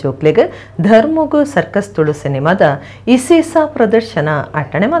ಸಾಮರ್ಥ್ಯದ ಜೋಕ್ಲೆಗ್ ಧರ್ಮಗು ಸರ್ಕಸ್ ತುಳು ಸಿನಿಮಾದ ಇಸೇಸ ಪ್ರದರ್ಶನ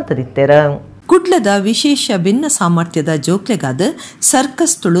ಅಟ್ಟಣೆ ಮಾಡ್ತದಿತ್ತೇರ. ಕುಡ್ಲದ ವಿಶೇಷ ಭಿನ್ನ ಸಾಮರ್ಥ್ಯದ ಜೋಕ್ಲೆಗಾದ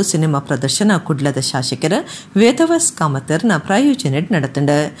ಸರ್ಕಸ್ ತುಳು ಸಿನಿಮಾ ಪ್ರದರ್ಶನ ಕುಡ್ಲದ ಶಾಸಕರ ವೇದವ್ಯಾಸ್ ಕಾಮತರ್ನ ಪ್ರಾಯೋಜನೆ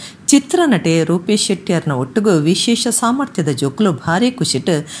ನಡತಂಡ. ಚಿತ್ರನಟೆ ರೂಪೇಶ್ ಶೆಟ್ಟಿಯರ್ನ ಒಟ್ಟಿಗೂ ವಿಶೇಷ ಸಾಮರ್ಥ್ಯದ ಜೋಕ್ಲು ಭಾರಿ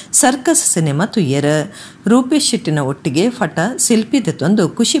ಖುಷಿಟ್ ಸರ್ಕಸ್ ಸಿನಿಮಾ ತುಯ್ಯರ. ರೂಪೇಶ್ ಶೆಟ್ಟಿನ ಒಟ್ಟಿಗೆ ಫಟ ಶಿಲ್ಪಿದೆ ತಂದು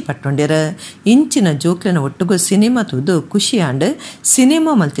ಖುಷಿ ಪಟ್ಟೊಂಡ್ಯರ. ಇಂಚಿನ ಜೋಕ್ಲಿನ ಒಟ್ಟಿಗೂ ಸಿನಿಮಾ ತೂದು ಖುಷಿ ಆಂಡ್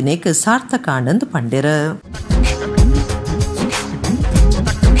ಸಿನಿಮಾ ಮಲ್ತಿನೇಕ್ ಸಾರ್ಥಕ ಆಂಡಂದು ಪಂಡ್ಯರ.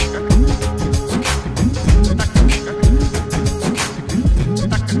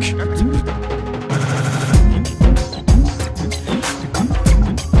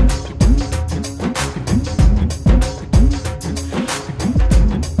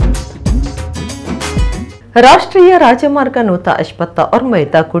 ರಾಷ್ಟ್ರೀಯ ರಾಜಮಾರ್ಗ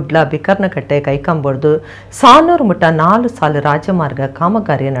 189 ಕುಡ್ಲಾ ಬಿಕರ್ನಕಟ್ಟೆ ಕೈಕಂಬರ್ದು ಸಾನೂರು ಮುಟ್ಟ 4 ಸಾಲು ರಾಜಮಾರ್ಗ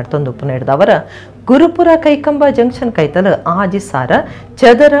ಕಾಮಗಾರಿ ನಡ್ತೊಂದು ನಡೆದವರ ಗುರುಪುರ ಕೈಕಂಬ ಜಂಕ್ಷನ್ ಕೈತಲು ಆಜಿ ಸಾರ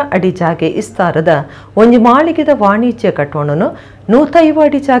ಚದರ ಅಡಿ ಜಾಗೆ ಇಸ್ತಾರದ ಒಂಜಿ ಮಾಳಿಗೆದ ವಾಣಿಜ್ಯ ಕಟ್ಟೋಣನು 150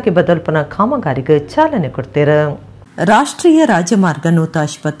 ಅಡಿ ಜಾಗೆ ಬದಲ್ಪನ ಕಾಮಗಾರಿಗೆ ಚಾಲನೆ ಕೊಡ್ತೀರ. ರಾಷ್ಟ್ರೀಯ ರಾಜಮಾರ್ಗ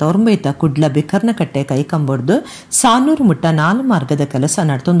 189 ಕುಡ್ಲ ಬಿಕರ್ನಕಟ್ಟೆ ಕೈಕಂಬರ್ದು ಸಾನೂರು ಮುಟ್ಟ 4 ಮಾರ್ಗದ ಕೆಲಸ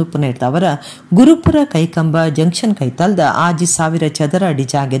ನಡ್ತೊಂದು ನಡೆದವರ ಗುರುಪುರ ಕೈಕಂಬ ಜಂಕ್ಷನ್ ಕೈತಲ್ದ ಆಜಿ 1000 ಚದರ ಅಡಿ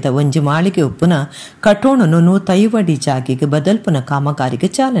ಜಾಗೆದ ಒಂಜಿ ಮಾಳಿಗೆ ಉಪ್ಪುನ ಕಟೋಣನು 150 ಅಡಿ ಜಾಗೆಗೆ ಬದಲ್ಪುನ ಕಾಮಗಾರಿಗೆ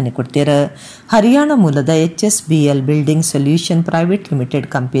ಚಾಲನೆ ಕೊಡ್ತೀರ. ಹರಿಯಾಣ ಮೂಲದ HSBL building solution private limited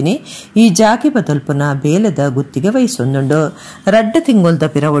company ಈ ಜಾಗೆ ಬದಲ್ಪುನ ಬೇಲದ ಗುತ್ತಿಗೆ ವಹಿಸೊಂದುಂಡು. 2 ತಿಂಗೊಲ್ದ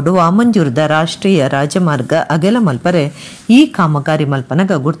ಪಿರವಡು ವಾಮಂಜೂರ್ದ ರಾಷ್ಟ್ರೀಯ ರಾಜಮಾರ್ಗ ಅಗೆಲ ಮಲ್ಪರೆ ಈ ಕಾಮಗಾರಿ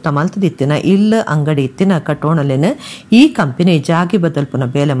ಮಲ್ಪನಗ ಗುರ್ತ ಮಲ್ತದಿತ್ತಿನ ಇಲ್ಲ ಅಂಗಡಿ ಇತ್ತಿನ ಕಟೋಣಲೆನ ಈ ಕಂಪನಿ ಜಾಗಿ ಬದಲ್ಪುನ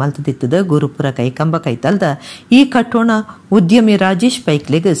ಬೇಲೆ ಮಲ್ತದಿತ್ತದ ಗುರುಪುರ ಕೈಕಂಬ ಕೈತಲ್ದ ಈ ಕಟೋಣ ಉದ್ಯಮಿ ರಾಜೇಶ್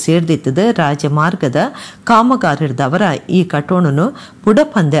ಪೈಕ್ಲೆಗ್ ಸೇರ್ದಿತ್ತದ ರಾಜಮಾರ್ಗದ ಕಾಮಗಾರಿರ್ದವರ ಈ ಕಟೋಣನು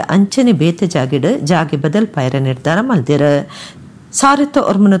ಪುಡಪಂದೆ ಅಂಚನೆ ಬೇತೆ ಜಾಗಿಡ್ ಜಾಗಿ ಬದಲ್ ಪೈರ ನಿರ್ಧಾರ ಮಲ್ದಿರ.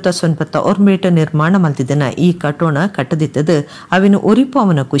 1990 ನಿರ್ಮಾಣ ಮಲ್ತಿದ್ದನ ಈ ಕಟೋಣ ಕಟ್ಟದಿತ್ತದ ಅವಿನ ಉರಿಪು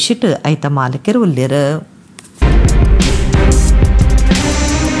ಅವನ ಕುಶಿಟ್ ಐತ ಮಾಲಕೆರು ಉಲ್ಲೇರ.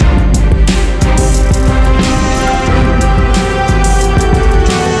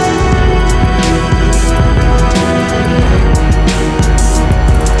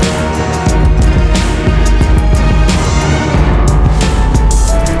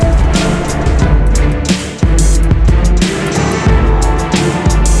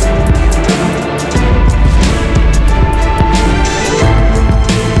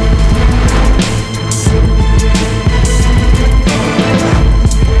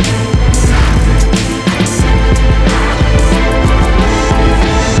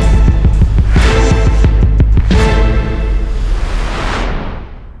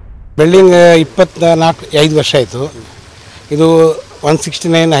 ಬಿಲ್ಡಿಂಗ್ 24-5 ವರ್ಷ ಆಯಿತು. ಇದು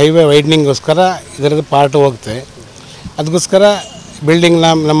 169 ಹೈವೇ ವೈಡ್ನಿಂಗ್ಗೋಸ್ಕರ ಇದರದ್ದು ಪಾರ್ಟ್ ಹೋಗುತ್ತೆ. ಅದಕ್ಕೋಸ್ಕರ ಬಿಲ್ಡಿಂಗ್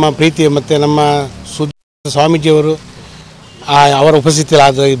ನಮ್ಮ ಪ್ರೀತಿ ಮತ್ತು ನಮ್ಮ ಸ್ವಾಮೀಜಿಯವರು ಅವರ ಉಪಸ್ಥಿತಿಯಲ್ಲಿ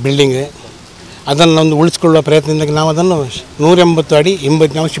ಆದ ಈ ಬಿಲ್ಡಿಂಗ್ ಅದನ್ನು ಒಂದು ಉಳಿಸ್ಕೊಳ್ಳುವ ಪ್ರಯತ್ನದಿಂದ ನಾವು ಅದನ್ನು 180 ಅಡಿ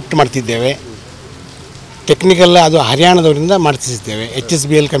ಹಿಂಬದಿ ನಾವು ಶಿಫ್ಟ್ ಮಾಡ್ತಿದ್ದೇವೆ. ಟೆಕ್ನಿಕಲ್ ಅದು ಹರಿಯಾಣದವರಿಂದ ಮಾಡ್ತಿದ್ದೇವೆ,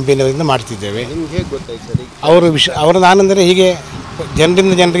 HSBL ಕಂಪನಿಯವರಿಂದ ಮಾಡ್ತಿದ್ದೇವೆ. ಅವರು ನಾನೆಂದರೆ ಹೀಗೆ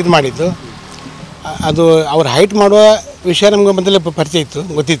ಜನರಿಂದ ಜನರಿಗೆ ಇದು ಮಾಡಿದ್ದು. ಅದು ಅವರು ಹೈಟ್ ಮಾಡುವ ವಿಷಯ ನಮಗೆ ಮೊದಲೇ ಪರಿಚಯ ಇತ್ತು,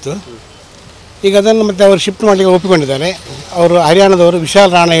 ಗೊತ್ತಿತ್ತು. ಈಗ ಅದನ್ನು ಮತ್ತು ಅವರು ಶಿಫ್ಟ್ ಮಾಡಲಿಕ್ಕೆ ಒಪ್ಪಿಕೊಂಡಿದ್ದಾರೆ. ಅವರು ಹರಿಯಾಣದವರು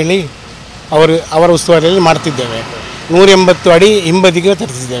ವಿಶಾಲ್ ರಾಣ ಹೇಳಿ ಅವರ ಉಸ್ತುವಾರಿಯಲ್ಲಿ ಮಾಡ್ತಿದ್ದೇವೆ. 180 ಅಡಿ ಹಿಂಬದಿಗೆ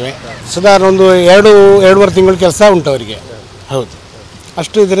ತರಿಸಿದ್ದೇವೆ. ಸುಧಾರ ಒಂದು 2-2.5 ತಿಂಗಳು ಕೆಲಸ ಉಂಟು ಅವರಿಗೆ. ಹೌದು,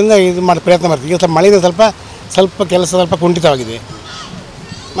 ಅಷ್ಟು ಇದರಿಂದ ಇದು ಮಾಡಿ ಪ್ರಯತ್ನ ಮಾಡ್ತೀವಿ. ಈಗ ಮಳೆಯಿಂದ ಸ್ವಲ್ಪ ಕೆಲಸ ಸ್ವಲ್ಪ ಕುಂಠಿತವಾಗಿದೆ.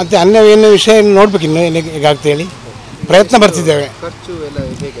 ಮತ್ತು ಏನು ವಿಷಯ ನೋಡ್ಬೇಕು ಇನ್ನು ಹೇಗಾಗ್ತದೆ ಹೇಳಿ ಪ್ರಯತ್ನ ಬರ್ತಿದ್ದೇವೆ.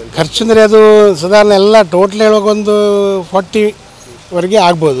 ಖರ್ಚು ಅಂದರೆ ಅದು ಸಾಧಾರಣ ಎಲ್ಲ ಟೋಟಲ್ ಹೇಳುವಾಗ ಒಂದು 40ವರೆಗೆ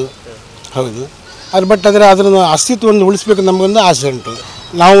ಆಗ್ಬೋದು. ಹೌದು, ಅದು ಬಟ್ ಅದರ ಅಸ್ತಿತ್ವವನ್ನು ಉಳಿಸ್ಬೇಕು ನಮಗೊಂದು ಆಸೆ ಉಂಟು.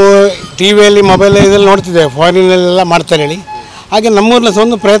 ನಾವು ಟಿ ವಿಯಲ್ಲಿ ಮೊಬೈಲ್ ಇದೆಲ್ಲ ನೋಡ್ತಿದ್ದೇವೆ, ಫಾರಿನಲ್ಲೆಲ್ಲ ಮಾಡ್ತಾರೆ ಹೇಳಿ. ಹಾಗೆ ನಮ್ಮೂರಿನ ಸಹ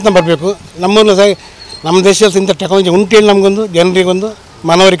ಒಂದು ಪ್ರಯತ್ನ ಬರಬೇಕು. ನಮ್ಮೂರಿನ ಸಹ ನಮ್ಮ ದೇಶದಲ್ಲಿ ಇಂಥ ಟೆಕ್ನಾಲಜಿ ಉಂಟು ಹೇಳಿ ನಮಗೊಂದು ಜನರಿಗೊಂದು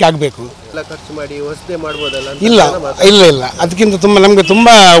ಮನವರಿಕೆ ಆಗಬೇಕು. ಇಲ್ಲ ಅದಕ್ಕಿಂತ ನಮಗೆ ತುಂಬ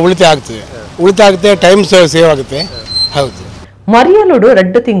ಉಳಿತಾಯ ಆಗ್ತದೆ, ಟೈಮ್ ಸೇವ್ ಆಗುತ್ತೆ. ಹೌದು, ಮರಿಯಲುಡು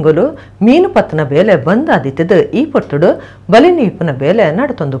 2 ತಿಂಗಳು ಮೀನು ಪತ್ತನ ಬೇಲೆ ಬಂದಾದಿತ್ತದು ಈ ಪೊಟ್ಟುಡು ಬಲೆ ನೀಪುನ ಬೇಲೆ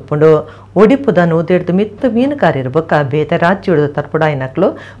ನಡತೊಂದುಪ್ಪುಂಡು. ಒಡಿಪುದ 150 ಮಿತ್ತು ಮೀನುಗಾರಿರ್ಬಕ್ಕ ಬೇತೆ ರಾಜ್ಯದ ತರ್ಪುಡಾಯಿನಕ್ಲು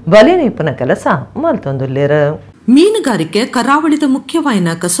ಬಲೆ ನೀಪುನ ಕೆಲಸ ಮಲ್ತೊಂದುಲ್ಲೇರು. ಮೀನುಗಾರಿಕೆ ಕರಾವಳಿದ ಮುಖ್ಯವಾಯಿನ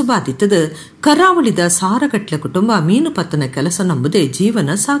ಕಸುಬಾದಿತ್ತದು. ಕರಾವಳಿದ ಸಾರಗಟ್ಲೆ ಕುಟುಂಬ ಮೀನು ಪತ್ತನ ಕೆಲಸ ನಂಬುದೇ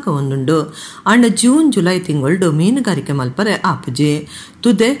ಜೀವನ ಸಾಗವೊಂದುಂಡು. ಅಣ್ಣ ಜೂನ್-ಜುಲೈ ತಿಂಗಳು ಮೀನುಗಾರಿಕೆ ಮಲ್ಪರೆ ಆಪುಜಿ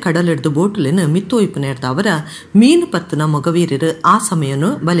ತುದೆ ಕಡಲಿಡ್ದು ಬೋಟುಲೆನು ಮಿತ್ತೋಯ್ಪುನ ಅವರ ಮೀನು ಪತ್ತನ ಮೊಗವೀರರು ಆ ಸಮಯನು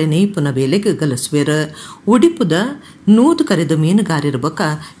ಬಲೆ ನೇಯ್ಪುನ ಬೇಲೆಗೆ ಗಲಸುವೇರು. ಉಡಿಪುದ 100 ಕರೆದ ಮೀನುಗಾರರು ಬೊಕ್ಕ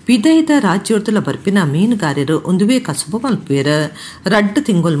ಪಿದೈದ ರಾಜ್ಯೋರ್ದಲ ಬರ್ಪಿನ ಮೀನುಗಾರರು ಒಂದುವೇ ಕಸುಬು ಮಲ್ಪುವೇರು. 2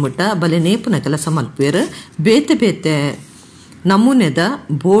 ತಿಂಗಳು ಮುಟ್ಟ ಬಲೆ ನೇಪುನ ಕೆಲಸ ಮಲ್ಪುವೇರು. ಬೇತೆ ನಮೂನೆದ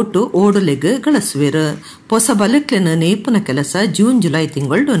ಬೋಟು ಓಡಲೆಗ್ ಗಳಸುವೇರು. ಹೊಸ ಬಲಕ್ಲೆನ ನೇಪುನ ಕೆಲಸ ಜೂನ್-ಜುಲೈ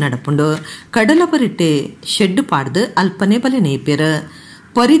ತಿಂಗಳು ನಡಪುಂಡು. ಕಡಲಬರಿಟ್ಟೆ ಶೆಡ್ ಪಾಡ್ದು ಅಲ್ಪನೆ ಬಲೆ ನೇಪೇರು.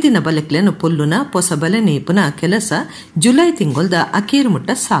 ಪರಿದಿನ ಬಲಕ್ಲೆನು ಪೊಲ್ಲುನ ಹೊಸ ಬಲೆ ನೇಪುನ ಕೆಲಸ ಜುಲೈ ತಿಂಗಳದ ಅಕೇರು ಮುಟ್ಟ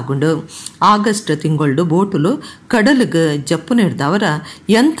ಸಾಗುಂಡು. ಆಗಸ್ಟ್ ತಿಂಗಳು ಬೋಟುಲು ಕಡಲಿಗೆ ಜಪ್ಪು ನೀಡಿದವರ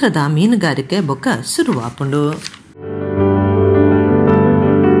ಯಂತ್ರದ ಮೀನುಗಾರಿಕೆ ಬೊಕ್ಕ ಶುರುವಾಪುಂಡು.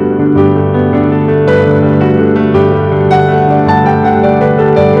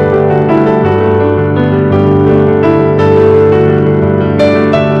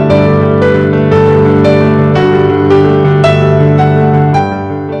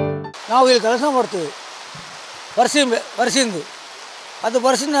 ನಾವು ಇಲ್ಲಿ ಕೆಲಸ ಮಾಡ್ತೀವಿ ವರ್ಷಿಂದು. ಅದು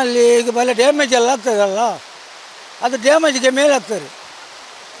ವರ್ಷಿನಲ್ಲಿ ಈಗ ಬಲೆ ಡ್ಯಾಮೇಜ್ ಎಲ್ಲ ಆಗ್ತದಲ್ಲ, ಅದು ಡ್ಯಾಮೇಜ್ಗೆ ಮೇಲೆ ಆಗ್ತದೆ.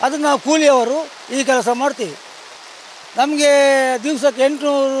 ಅದು ನಾವು ಕೂಲಿಯವರು ಈ ಕೆಲಸ ಮಾಡ್ತೀವಿ. ನಮಗೆ ದಿವಸಕ್ಕೆ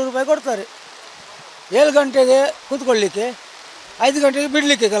 800 ರೂಪಾಯಿ ಕೊಡ್ತಾರೆ. 7 ಗಂಟೆಗೆ ಕೂತ್ಕೊಳ್ಳಿಕ್ಕೆ, 5 ಗಂಟೆಗೆ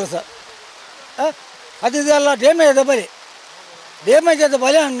ಬಿಡಲಿಕ್ಕೆ ಕೆಲಸ. ಅದೆಲ್ಲ ಡ್ಯಾಮೇಜ್ ಆದ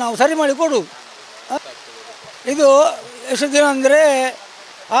ಬಲೆಯನ್ನು ನಾವು ಸರಿ ಮಾಡಿ ಕೊಡು. ಇದು ಎಷ್ಟು ದಿನ ಅಂದರೆ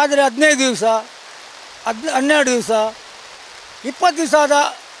ಆದರೆ 15 ದಿವಸ, 12 ದಿವಸ, 20 ದಿವಸ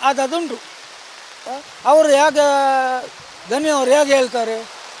ಆದದುಂಟು. ಅವರು ಹೇಗೆ ದನಿಯವರು ಹೇಗೆ ಹೇಳ್ತಾರೆ,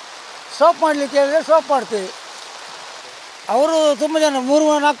 ಸೋಪ್ ಮಾಡಲಿಕ್ಕೆ ಹೇಳಿದ್ರೆ ಸೋಪ್ ಮಾಡ್ತೇವೆ. ಅವರು ತುಂಬ ಜನ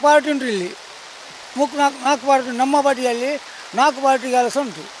 3-4 ಪಾರ್ಟಿ ಉಂಟು ಇಲ್ಲಿ. 4 ಪಾರ್ಟಿ ನಮ್ಮ ಪಾರ್ಟಿಯಲ್ಲಿ 4 ಪಾರ್ಟಿ ಕೆಲಸ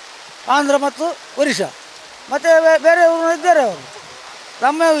ಉಂಟು. ಆಂಧ್ರ ಮತ್ತು ಒರಿಸ್ಸಾ ಮತ್ತು ಬೇರೆ ಊರು ಇದ್ದಾರೆ.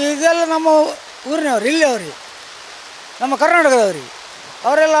 ಅವರು ಇದೆಲ್ಲ ನಮ್ಮ ಊರಿನವರು, ಇಲ್ಲಿ ಅವರಿಗೆ, ನಮ್ಮ ಕರ್ನಾಟಕದವರಿಗೆ.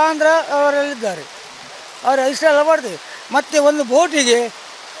 ಅವರೆಲ್ಲ ಆಂಧ್ರ ಅವರೆಲ್ಲಿದ್ದಾರೆ. ಅವರು ಇಷ್ಟೆಲ್ಲ ಮಾಡ್ತೇವೆ. ಮತ್ತು ಒಂದು ಬೋಟಿಗೆ,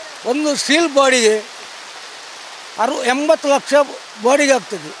 ಒಂದು ಸ್ಟೀಲ್ ಬಾಡಿಗೆ 80 ಲಕ್ಷ ಬಾಡಿಗೆ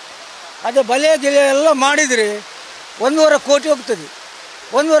ಆಗ್ತದೆ. ಅದೇ ಬಲೆ ಗಿಲೆ ಎಲ್ಲ ಮಾಡಿದರೆ 1.5 ಕೋಟಿ ಹೋಗ್ತದೆ.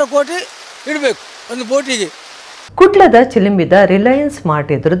 1.5 ಕೋಟಿ ಇಡಬೇಕು ಒಂದು ಬೋಟಿಗೆ. ಕುಡ್ಲದ ಚಿಲಿಂಬಿದ Reliance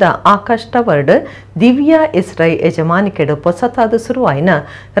mart ಎದುರದ Akash toward Divya ಇಸ್ರೈ ಯಜಮಾನಿಕೆಡು ಹೊಸತಾದ ಶುರುವಾಯಿನ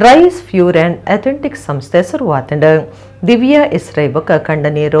rice fur and authentic ಸಂಸ್ಥೆ ಶುರುವಾತಂಡು. ದಿವ್ಯಾ ಇಸ್ರೈ ಬೊಕ್ಕ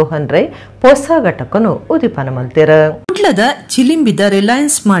ಕಂಡನಿ ರೋಹನ್ ರೈ ಹೊಸ ಘಟಕನು ಉದಿಪನ ಮಲ್ತೇರು. ಕುಡ್ಲದ ಚಿಲಿಂಬಿದ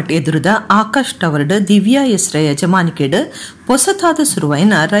Reliance mart ಎದುರದ Akash toward Divya ಇಸ್ರೈ ಯಜಮಾನಿಕೆಡು ಹೊಸತಾದ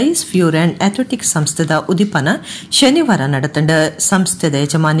ಶುರುವಾಯಿನ rice fur and authentic ಸಂಸ್ಥೆದ ಉದಿಪನ ಶನಿವಾರ ನಡತಂಡ. ಸಂಸ್ಥೆದ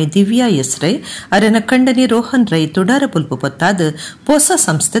ಯಜಮಾನಿ ದಿವ್ಯಾ ಇಸ್ರೈ ಅರೆನ ಕಂಡನಿ ರೋಹನ್ ರೈ ತುಡಾರ ಪುಲ್ಪು ಪೊತ್ತಾದ ಹೊಸ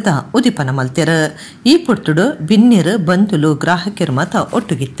ಸಂಸ್ಥೆದ ಉದಿಪನ ಮಲ್ತೇರು. ಈ ಪೊರ್ತುಡು ಬಿನ್ನಿರು ಬಂಧುಲು ಗ್ರಾಹಕರು ಮತ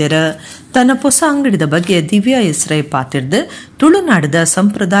ಒಟ್ಟುಗಿತ್ತೇರು. ತನ್ನ ಹೊಸ ಅಂಗಡಿದ ಬಗ್ಗೆ ದಿವ್ಯಾ ಇಸ್ರೈ ಪಾತ್ರ ವಾರ್ತಿಡ್ದು ತುಳುನಾಡದ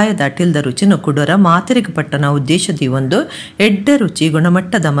ಸಂಪ್ರದಾಯದ ಅಟಿಲ್ದ ರುಚಿನ ಕುಡೋರ ಮಾತೆರೆಗೆ ಪಟ್ಟಣ ಉದ್ದೇಶದಿ ಒಂದು ಎಡ್ಡ ರುಚಿ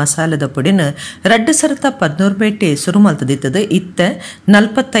ಗುಣಮಟ್ಟದ ಮಸಾಲದ ಪುಡಿನ ರಡ್ಡು ಸರತ 14 ಬೇಟೆ ಸುರುಮಲ್ತದಿತ್ತದ ಇತ್ತ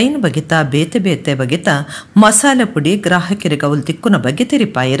 45 ಬಗೆತ ಬೇತೆ ಬೇತೆ ಬಗೆತ ಮಸಾಲೆ ಪುಡಿ ಗ್ರಾಹಕರಿಗೆ ಅವಲ್ ತಿಕ್ಕುನ ಬಗ್ಗೆ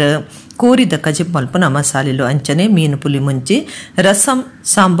ತೆರಿಪಾಯರು ಕೋರಿದ ಕಜಿಂಪಲ್ಪನ ಮಸಾಲೆಲು ಅಂಚನೆ ಮೀನು ಪುಲಿ ಮುಂಚಿ ರಸಂ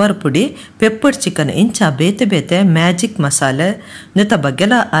ಸಾಂಬಾರ್ ಪುಡಿ ಪೆಪ್ಪರ್ ಚಿಕನ್ ಇಂಚ ಬೇತೆ ಬೇತೆ ಮ್ಯಾಜಿಕ್ ಮಸಾಲೆ ನಿತ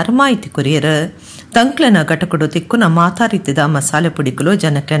ಬಗ್ಗೆಲ ಅರ್ಮಾಯಿತಿ ಕೊರಿಯರು ತಂಕ್ಲೆನ ಘಟಕಡು ತಿಕ್ಕುನ ಮಾತಾರಿತಿದ ಮಸಾಲೆ ಪುಡಿಗಳು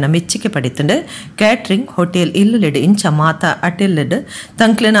ಜನಕ್ಲೆನ ಮೆಚ್ಚಿಕೆ ಪಡಿತಂಡು ಕ್ಯಾಟ್ರಿಂಗ್ ಹೋಟೆಲ್ ಇಲ್ಲುಲೆಡ್ ಇಂಚ ಮಾತಾ ಅಟೆಲ್ಲೆಡ್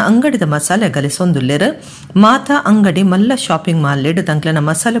ತಂಕ್ಲೆನ ಅಂಗಡಿದ ಮಸಾಲೆ ಗಲಿಸೊಂದುಲ್ಲೆರು ಮಾತಾ ಅಂಗಡಿ ಮಲ್ಲ ಶಾಪಿಂಗ್ ಮಾಲ್ಲೆಡ್ ತಂಕ್ಲೆನ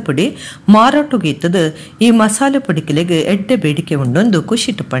ಮಸಾಲೆ ಪುಡಿ ಮಾರಾಟುಗೀತದ ಈ ಮಸಾಲೆ ಪುಡಿಕಿಲೆಗೆ ಎಡ್ಡೆ ಬೇಡಿಕೆ ಉಂಡೊಂದು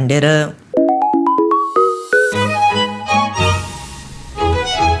ಖುಷಿಟ್ಟು ಪಂಡ್ಯರು.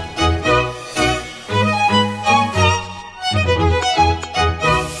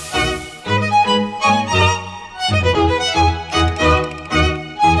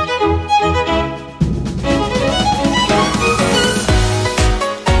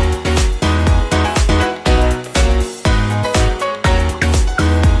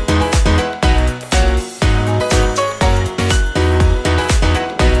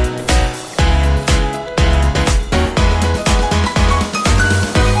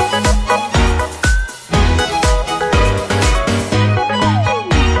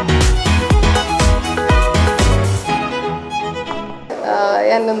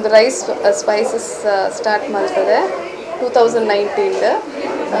 ನಮ್ಮದು ರೈಸ್ ಸ್ಪೈಸಸ್ ಸ್ಟಾರ್ಟ್ ಮಾಡ್ತದೆ 2019.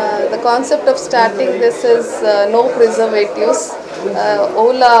 The concept of starting this is no preservatives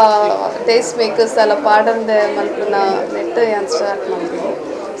Ola taste makers ಎಲ್ಲ ಪಾಡಂದೆ ಮಲ್ಪನ ನೆಟ್ ಏನು ಸ್ಟಾರ್ಟ್ ಮಾಡ್ತೀವಿ.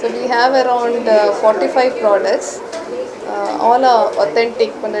 So we have around 45 products all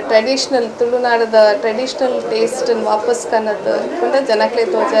authentic ಪಂಡ ಟ್ರೆಡಿಷ್ನಲ್ ತುಳುನಾಡದ ಟ್ರೆಡಿಷ್ನಲ್ ಟೇಸ್ಟನ್ನು ವಾಪಸ್ ಕನ್ನದು ಪಂಡ ಜನಕ್ಲೆ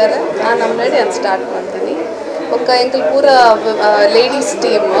ತೋಜಾರೆ ಆ ನಮ್ಮನಡಿ ಏನು ಸ್ಟಾರ್ಟ್ ಮಾಡ್ತೀನಿ. ఒక ఇంకల్ పూరా లేడీస్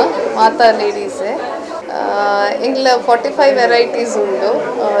టీమ్ మాతా లేడీసే ఇంట్లో 45 వెరైటీస్ ఉండు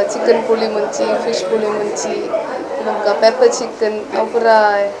చికెన్ పులి ಮುಂಚಿ ಫಿಶ್ ಪುಳಿ ಮುಂಚಿ ఇంకా ಪೆಪ್ಪರ್ ಚಿಕನ್ ಪೂರ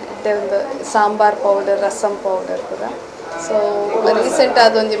ಒಂದು ಸಾಂಬಾರ್ ಪೌಡರ್ ರಸಂ ಪೌಡರ್ ಪೂರ. ಸೊ ರೀಸೆಂಟ್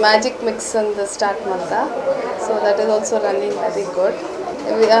ಅದೊಂದು ಮ್ಯಾಜಿಕ್ ಮಿಕ್ಸ್ ಅಂದು ಸ್ಟಾರ್ಟ್ ಮಾಡ್ತಾ. So that is also running very good.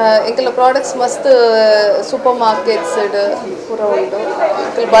 ಇಂಕಲ products ಮಸ್ತ್ ಸೂಪರ್ ಮಾರ್ಕೆಟ್ಸ್ ಪೂರ ಉಂಡು.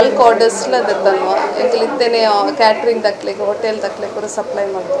 Ilkal bulk ಆರ್ಡರ್ಸ್ಲ ದತ್ತನ್ವ Ilkal ಇತ್ತೇನೆ catering ದಕ್ಲಿಗೆ hotel ದಕ್ಲಿಗೆ ಪೂರ ಸಪ್ಲೈ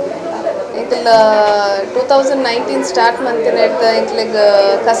ಮಾಡ್ತೀವಿ. ಇಂಕಲ್ 2019 ಸ್ಟಾರ್ಟ್ ಮಾಡ್ತೀನಿ ಇಂಕ್ಲಿಗೆ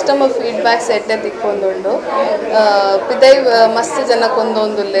ಕಸ್ಟಮರ್ ಫೀಡ್ಬ್ಯಾಕ್ಸ್ ಎಡ್ಡೆ ತಿಕ್ಕೊಂದುಂಡು ಪಿದೈ ಮಸ್ತ್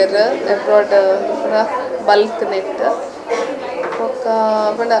ಜನಕ್ಕೊಂದೊಂದುಲ್ಲೇರು ಅಬ್ರಾಡ್ ಪೂರ bulk net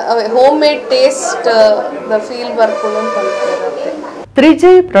home made taste the feel ಬರ್ಕೊಂಡು ಅಂತ.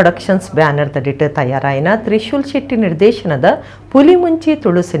 ತ್ರಿಜಯ್ ಪ್ರೊಡಕ್ಷನ್ಸ್ ಬ್ಯಾನರ್ ದಡಿಟ್ಟು ತಯಾರಾಯಿನ ತ್ರಿಶೂಲ್ ಶೆಟ್ಟಿ ನಿರ್ದೇಶನದ ಪುಲಿ ಮುಂಚಿ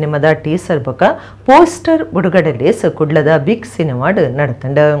ತುಳು ಸಿನಿಮಾದ ಟೀಸರ್ ಬೊಕ ಪೋಸ್ಟರ್ ಬಿಡುಗಡೆ ಲೇಸ್ ಕುಡ್ಲದ ಬಿಗ್ ಸಿನಿಮಾಡ್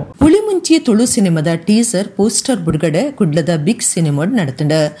ನಡತಂಡ. ಪುಲಿ ಮುಂಚಿ ತುಳು ಸಿನಿಮಾದ ಟೀಸರ್ ಪೋಸ್ಟರ್ ಬಿಡುಗಡೆ ಕುಡ್ಲದ ಬಿಗ್ ಸಿನಿಮಾಡ್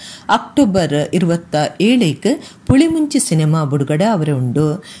ನಡತಂಡ. ಅಕ್ಟೋಬರ್ 27 ಪುಲಿ ಮುಂಚಿ ಸಿನಿಮಾ ಬಿಡುಗಡೆ ಅವರೇ ಉಂಡು.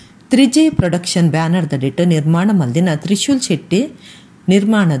 ತ್ರಿಜಯ್ ಪ್ರೊಡಕ್ಷನ್ ಬ್ಯಾನರ್ ದಡಿಟ್ಟು ನಿರ್ಮಾಣ ಮಲ್ದಿನ ತ್ರಿಶೂಲ್ ಶೆಟ್ಟಿ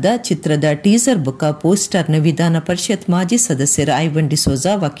ನಿರ್ಮಾಣದ ಚಿತ್ರದ ಟೀಸರ್ ಬುಕ್ ಪೋಸ್ಟರ್ನ ವಿಧಾನ ಪರಿಷತ್ ಮಾಜಿ ಸದಸ್ಯರು ಐವನ್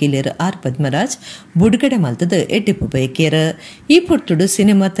ಡಿಸೋಜಾ ವಕೀಲರು ಆರ್ ಪದ್ಮರಾಜ್ ಬಿಡುಗಡೆ ಮಲ್ತದ ಎಡ್ಡಿಪ್ಪು ಬಯಕೇರ. ಈ ಪೊರ್ತುಡು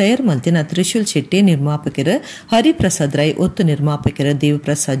ಸಿನಿಮಾ ತಯಾರು ಮಲ್ತಿನ ತ್ರಿಶೂಲ್ ಶೆಟ್ಟಿ ನಿರ್ಮಾಪಕರು ಹರಿಪ್ರಸಾದ್ ರೈ ಒತ್ತು ನಿರ್ಮಾಪಕರು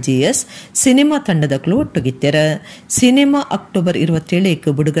Devaprasad GS cinema ತಂಡದಕ್ಲು ಒಟ್ಟುಗಿತ್ತರ. Cinema October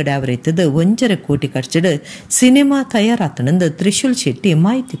 27 ಬಿಡುಗಡೆ ಅವರೈತದ 1.5 ಕೋಟಿ ಖರ್ಚಡು ಸಿನಿಮಾ ತಯಾರಾತನಂದು ತ್ರಿಶೂಲ್ ಶೆಟ್ಟಿ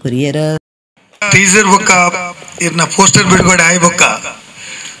ಮಾಹಿತಿ ಕೊರಿಯರ. ಟೀಸರ್ ಬೊಕ್ಕ ಇರ್ನ ಪೋಸ್ಟರ್ ಬಿಡುಗಡೆ ಆಯ್ ಬೊಕ್ಕ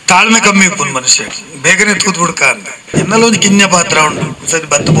ತಾಳ್ಮೆ ಕಮ್ಮಿ ಇಪ್ಪುನ್ ಮನುಷ್ಯ ಬೇಗನೆ ತೂತ್ ಬಿಡ್ಕ ಅಂತ ಇನ್ನಲ್ಲ ಒಂದು ಕಿನ್ಯ ಪಾತ್ರ ಉಂಟು ಸರಿ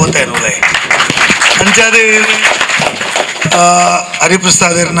ಬತ್ತು ಬೋತ ಏನಲ್ಲ ಅಂಚಾದೆ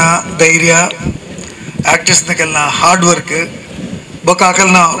ಹರಿಪ್ರಸಾದ್ ಇರ್ನ ಧೈರ್ಯ ಆಕ್ಟರ್ಸ್ನಕ್ಕೆಲ್ಲ ಹಾರ್ಡ್ ವರ್ಕ್ ಬೊಕ್ಕ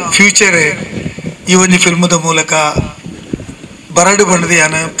ಆಕಲ್ನ ಫ್ಯೂಚರ್ ಈ ಒಂದು ಫಿಲ್ಮದ ಮೂಲಕ ಬರಡು ಬಂಡದು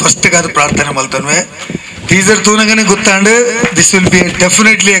ಯಾನು ಫಸ್ಟ್ಗಾದ ಪ್ರಾರ್ಥನೆ ಮಲ್ತನ್ವೆ. Teaser ತೂನಗನೆ ಗೊತ್ತಾಂಡು this will be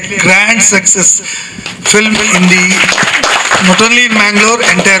definitely A grand success film in the not only in Mangalore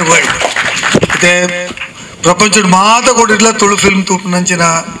entire world. ಮತ್ತೆ ಪ್ರಪಂಚದ ಮಾತ ಕೊಟ್ಟಿರ್ಲ ತುಳು ಫಿಲ್ಮ್ ತೂಪಿನಂಚಿನ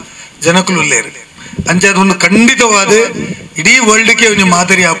ಜನಕುಲು ಉಲ್ಲೇರು ಅಂಚೆ ಅದೊಂದು ಖಂಡಿತವಾದ ಇಡೀ ವರ್ಲ್ಡ್ಗೆ ಒಂದು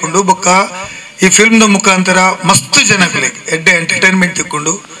ಮಾದರಿ ಹಾಕೊಂಡು ಬೊಕ್ಕ ಈ ಫಿಲ್ಮ್ದ ಮುಖಾಂತರ ಮಸ್ತ್ ಜನಕಲಿಗೆ ಎಡ್ಡೆ entertainment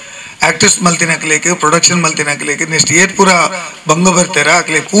ತಿಕ್ಕೊಂಡು actors ಮಲ್ತಿನಾಕ್ಲಿಕ್ಕೆ production ಮಲ್ತಿನಾಕ್ಲಿಕ್ಕೆ next air ಪೂರ ಬಂಗ ಬರ್ತಾರ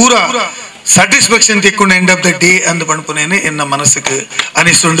ಆಕ್ಲಿ ಪೂರ satisfaction ತಿಕ್ಕೊಂಡು end of the day ಅಂದ್ ಪಣ್ಪುನೇನೆ ಎನ್ನ ಮನಸ್ಸಿಗೆ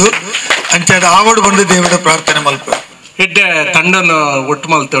ಅನಿಸುಂಡು ಅಂಚೆ ಅದು ಆವಡು ಬಂದು ದೇವರ ಪ್ರಾರ್ಥನೆ ಮಲ್ಪ ಎಡ್ಡೆ ತಂಡನ ಒಟ್ಟು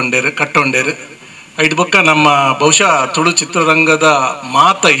ಮಲ್ತೊಂಡೇರು ಕಟ್ಟೊಂಡೇರು ಐದು ಬೊಕ್ಕ ನಮ್ಮ ಬಹುಶಃ ತುಳು ಚಿತ್ರರಂಗದ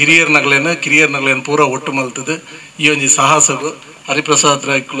ಮಾತ ಹಿರಿಯರ್ನಗಳೇನು ಕಿರಿಯರ್ನಗಳೇನು ಪೂರ ಒಟ್ಟು ಮಲ್ತದು ಈ ಒಂದು ಸಾಹಸಗು ಹರಿಪ್ರಸಾದ್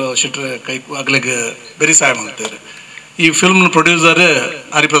ರೈಕ್ಲು ಶೆಟ್ರ ಕೈ ಅಗ್ಲಿಗೆ ಬೆರಿ ಸಹಾಯ ಮಾಡ್ತಾರೆ. ಈ ಫಿಲ್ಮ್ ಪ್ರೊಡ್ಯೂಸರ್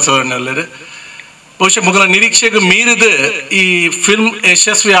ಹರಿಪ್ರಸಾದ್ ಬಹುಶಃ ಮೊದಲ ನಿರೀಕ್ಷೆಗೆ ಮೀರಿದ ಈ ಫಿಲ್ಮ್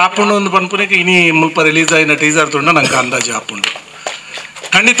ಯಶಸ್ವಿ ಆಪುಂಡು ಒಂದು ಪನ್ಪುನಕ್ಕೆ ಇನಿ ಮುಲ್ಪ ರಿಲೀಸ್ ಆಯಿನ ಟೀಸರ್ ತುಂಡ ನಂಗೆ ಅಂದಾಜು ಆಪುಂಡು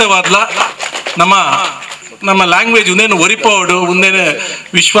ಖಂಡಿತವಾದ್ಲ ನಮ್ಮ ಲ್ಯಾಂಗ್ವೇಜ್ ಒಂದೇನು ಒರಿಪೋಡು ಒಂದೇನು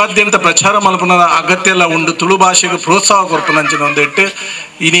ವಿಶ್ವಾದ್ಯಂತ ಪ್ರಚಾರ ಮಲ್ಪನ ಅಗತ್ಯ ಎಲ್ಲ ಉಂಡು ತುಳು ಭಾಷೆಗೆ ಪ್ರೋತ್ಸಾಹ ಕೊರ್ಪನಂಚಿನ ಒಂದಿಟ್ಟು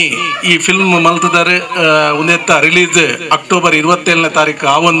ಇನಿ ಈ ಫಿಲ್ಮ್ ಮಲ್ತಿದ್ದಾರೆ ಒಂದೆತ್ತ ರಿಲೀಸ್ ಅಕ್ಟೋಬರ್ 27ನೇ ತಾರೀಕು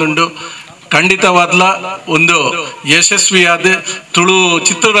ಆವೊಂದುಂಡು ಖಂಡಿತವಾದ್ಲ ಒಂದು ಯಶಸ್ವಿಯಾದ ತುಳು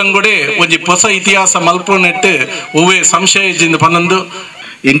ಚಿತ್ರರಂಗಡೆ ಒಂಜಿ ಹೊಸ ಇತಿಹಾಸ ಮಲ್ಪನೆಟ್ಟು ಒವ್ವೇ ಸಂಶಯದಿಂದ ಪನ್ನೊಂದು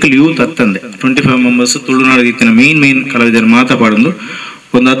ಎಂಕಲ್ ಯೂತ್ ಅತ್ತಂದೆ 25 ಮೆಂಬರ್ಸ್ ತುಳುನಾಡು ಇತ್ತಿನ ಮೇನ್ ಕಲಾವಿದರು ಮಾತಾಡೊಂದು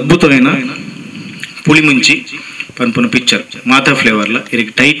ಒಂದು ಅದ್ಭುತమైన ಪುಳಿಮುಂಚಿ ಪನ್ಪುನ ಪಿಕ್ಚರ್ ಮಾತಾ ಫ್ಲೇವರ್ಲ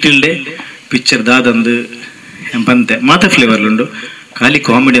ಇದಕ್ಕೆ ಟೈಟಿಲ್ ಡೇ ಪಿಕ್ಚರ್ ದಾದಂದು ಎಂಪಂತೆ ಮಾತಾ ಫ್ಲೇವರ್ಲುಂಡು ಖಾಲಿ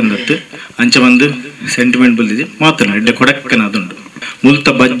ಕಾಮಿಡಿ ಅಂದತ್ತು ಅಂಚ ಒಂದು ಸೆಂಟಿಮೆಂಟ್ ಬಲ್ದಿದೆ ಮಾತನ ಎಡ್ಡೆ ಕೊಡಕ್ಕನ ಅದುಂಡು ಮುಲ್ತ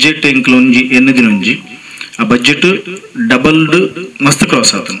ಬಜೆಟ್ ಎಂಕ್ಲು ಒಂಜಿ ಎನ್ನದಿನೊಂಜಿ ಆ ಬಜೆಟ್ ಡಬಲ್ಡ್ ಮಸ್ತ್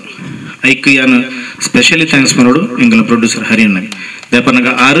ಕ್ರಾಸ್ ಆತನು ಐಕ್ ಯಾನು ಸ್ಪೆಷಲಿ ಥ್ಯಾಂಕ್ಸ್ ಮಾಡೋಡು ಎಂಕಲ ಪ್ರೊಡ್ಯೂಸರ್ ಹರಿಯಣ್ಣಗೆ ದೇಪನಗ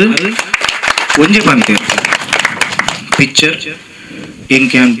ಆರು ಒಂಜಿ ಪಂತೆ ಪಿಕ್ಚರ್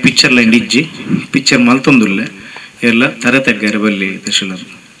ಎಂಕ್ ಯಾನ್ ಪಿಕ್ಚರ್ ಲೈನ್ ಇಜ್ಜಿ ಪಿಕ್ಚರ್ ಮಲ್ತೊಂದುಲ್ಲೆ ಎಲ್ಲ ತರೆ ತೆಗ್ಗಾರೆ ಬಲ್ಲಿ ದಶಲರು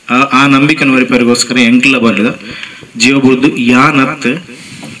ಆ ನಂಬಿಕೆನ ವರಿಪರಿಗೋಸ್ಕರ ಎಂಕ್ಲ ಬಲ್ಲದ ಜೀವಬುದ್ದು ಯಾನತ್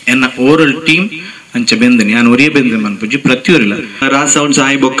ಎನ್ನ ಓವರಲ್ ಟೀಮ್ ಅಂಚೆ ಬೆಂದನಿ ನಾನು ಒರಿಯ ಬೆಂದ ಮನ್ಪುಜಿ ಪ್ರತಿಯೊರಿಲ್ಲ ರಾಜ್ ಸೌಂಡ್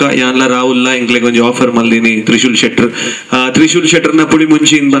ಸಾಯಿ ಬೊಕ್ಕ ಯಾನ್ಲ ರಾಹುಲ್ಲ ಎಂಕ್ಲೆಗ್ ಒಂಜಿ ಆಫರ್ ಮಲ್ದಿನಿ ತ್ರಿಶೂಲ್ ಶೆಟ್ಟರ್ನ ಪುಳಿ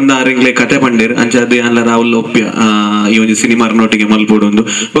ಮುಂಚಿನ ಬಂದ ಎಂಕ್ಲೆ ಕತೆ ಪಂಡೇರ್ ಅಂಚ ಅದು ಯಾನ್ಲ ರಾಹುಲ್ ಒಪ್ಪ್ಯ ಈ ಒಂಜಿ ಸಿನಿಮಾರ್ ನೋಟಿಗೆ ಮಲ್ಪೋಡು ಒಂದು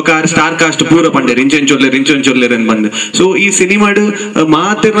ಬೊಕ್ಕ ಸ್ಟಾರ್ ಕಾಸ್ಟ್ ಪೂರ ಪಂಡೇರ್ ಇಂಚೊಂಚೊಲ್ಲೇರ್ ಅಂತ ಬಂದು ಸೊ ಈ ಸಿನಿಮಾಡ್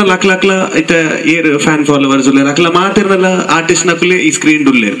ಮಾತಿರ್ನ ಲಕ್ಲ ಐತ ಏರ್ ಫ್ಯಾನ್ ಫಾಲೋವರ್ಸ್ ಉಲ್ಲೇರ್ ಅಕ್ಲ ಮಾತಿರ್ನಲ್ಲ ಆರ್ಟಿಸ್ಟ್ ನಕುಲೆ ಈ ಸ್ಕ್ರೀನ್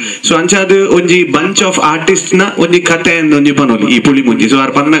ಉಲ್ಲೇರ್ ಸೊ ಅಂಚ ಅದು ಒಂಜಿ ಬಂಚ್ ಆಫ್ ಆರ್ಟಿಸ್ಟ್ ನ ಒಂಜಿ ಕತೆ ಅಂದ್ ಒಂಜಿ ಪನೋಲಿ ಈ ಪುಳಿ ಮುಂಚಿ ಸೊ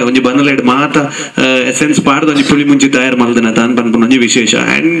ಆರ್ ಪನ್ನ ಒಂಜಿ ಬನ್ನಲೆಡ್ ಮಾತ ಎಸೆನ್ಸ್ ಪಾಡ್ದು ಒಂಜಿ ಪುಳಿ ಮುಂಚಿ ತಯಾರು ಮಲ್ದನ ತಾನ್ ಪನ್ಪುನ ಒಂಜಿ ವಿಶೇಷ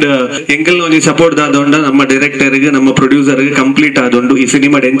ಅಂಡ್ ಎಂಕಲ್ ಒಂಜಿ ಸಪೋರ್ಟ್ ದಾದೊಂಡ ನಮ್ಮ ಡೈರೆಕ್ಟರ್ಗೆ ನಮ್ಮ ಪ್ರೊಡ್ಯೂಸರ್ಗೆ ಕಂಪ್ಲೀಟ್ ಆದೊಂಡು ಈ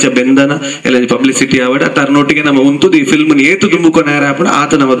ಸಿನಿಮಾ ಎಂಚ ಬೆಂದನ ಎಲ್ಲ ಪಬ್ಲಿಸಿಟಿ ಆವಡ ತರ್ನೊಟ್ಟಿಗೆ ನಮ್ಮ ಉಂತುದು ಈ ಫಿಲ್ಮ್ ಏತು ದುಂಬುಕೊ ನೇರ ಆಪಡ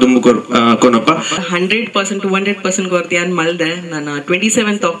ಆತ ನಮ್ಮ ದುಂಬುಕೊ ಕೊನಪ್ಪ 100% 200% ಕೊರ್ತಿ ಅನ್ ಮಲ್ದೆ ನಾನು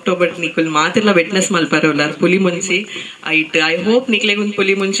 27th ಅಕ್ಟೋಬರ್ ನಿಕುಲ್ ಮಾತಿರ್ಲ ವಿಟ್ನೆಸ್ ಮಲ್ಪರೋಲಾರ್ ಪುಲಿ ಮುಂಚಿ ಐ ಹೋಪ್ ನಿಕ್ಲೆಗ್ ಒಂದು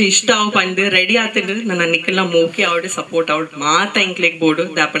ಪುಲಿ ಮುಂಚಿ ಇಷ್ಟ ಅವ್ ಪಂಡ್ ರೆಡಿ ಆತಿಡ್ ನನ್ನ ನಿಕಲ್ನ ಮೋಕೆ ಅವಡ್ ಸಪೋರ್ಟ್ ಅವಡ್ ಮಾತ ಇಂಕ್ಲೆಗ್ ಬೋಡು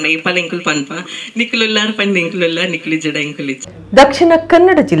ದಾಪಂಡ ಇಪ್ಪಲ್ ಇಂಕುಲ್ ಪನ್ಪ ನಿಕುಲುಲ್ಲಾರ್ ಪಂಡ್ ಇಂಕುಲುಲ್ಲ ನಿಕುಲಿ ಜಡ ಇಂಕುಲಿ ದಕ್ಷಿಣ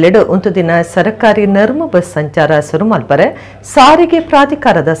ಕನ್ನಡ ಜಿಲ್ಲೆಡು ಒಂದು ದಿನ ಸರ್ಕಾರಿ ನರ್ಮ ಬಸ್ ಸಂಚಾರ ಶುರು ಮಲ್ಪರೆ ಸಾರಿಗೆ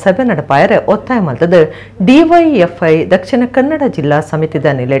ಪ್ರಾಧಿಕಾರದ ಸಭೆ ನಡಪಾಯರೆ ಒತ್ತಾಯ ಮಲ್ತದ ಡಿವೈಎಫ್ಐ ದಕ್ಷಿಣ ಕನ್ನಡ ಜಿಲ್ಲಾ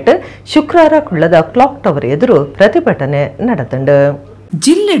ಸಮಿತಿದ ನಿಲೆಟ್ ಶುಕ್ರವಾರ ಕುಳ್ಳದ ಕ್ಲಾಕ್ ಟವರ್ ಎದುರು ಪ್ರತಿಭಟನೆ ನಡೆದಂಡು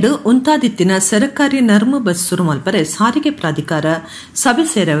ಜಿಲ್ಲೆಡು ಉಂತಾದಿತ್ತಿನ ಸರ್ಕಾರಿ ನರ್ಮ ಬಸ್ ಶುರು ಮಲ್ಪರೆ ಸಾರಿಗೆ ಪ್ರಾಧಿಕಾರ ಸಭೆ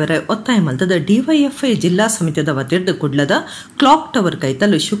ಸೇರವರೆ ಒತ್ತಾಯ ಮಲ್ತದ ಡಿವೈಎಫ್ಐ ಜಿಲ್ಲಾ ಸಮಿತಿದ ವತಿರ್ದು ಕುಡ್ಲದ ಕ್ಲಾಕ್ ಟವರ್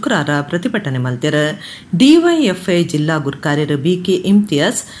ಕೈತಲು ಶುಕ್ರವಾರ ಪ್ರತಿಭಟನೆ ಮಲ್ತಿರ ಡಿವೈಎಫ್ಐ ಜಿಲ್ಲಾ ಗುರ್ಕಾರ್ಯರು ಬಿಕೆ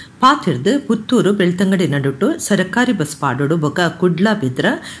ಇಮ್ತಿಯಾಸ್ ಪಾತಿರ್ದು ಪುತ್ತೂರು ಬೆಳ್ತಂಗಡಿ ನಡುಟು ಸರ್ಕಾರಿ ಬಸ್ ಪಾಡೋಡು ಬೊಕ ಕುಡ್ಲಾ ಬಿದ್ರ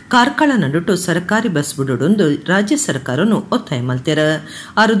ಕಾರ್ಕಳ ನಡುಟು ಸರ್ಕಾರಿ ಬಸ್ ಬಿಡೋಡೊಂದು ರಾಜ್ಯ ಸರ್ಕಾರನು ಒತ್ತಾಯ ಮಲ್ತಿರ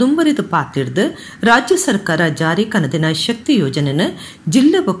ಆರು ದುಂಬರಿದು ಪಾತಿರ್ದು ರಾಜ್ಯ ಸರ್ಕಾರ ಜಾರಿ ಕನದಿನ ಶಕ್ತಿ ಯೋಜನೆನ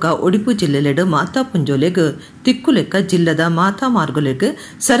ಜಿಲ್ಲೆ ಬೊಕ ಉಡುಪಿ ಜಿಲ್ಲೆಲೆಡು ಮಾತಾ ಪುಂಜೋಲೆಗ್ ತಿಕ್ಕುಲೆಕ್ಕ ಜಿಲ್ಲದ ಮಾತಾ ಮಾರ್ಗುಲೆಗ್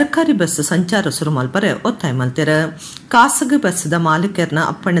ಸರ್ಕಾರಿ ಬಸ್ ಸಂಚಾರ ಶುರು ಮಲ್ಪರೆ ಒತ್ತಾಯ ಮಲ್ತಿರ ಖಾಸಗಿ ಬಸ್ದ ಮಾಲೀಕರ್ನ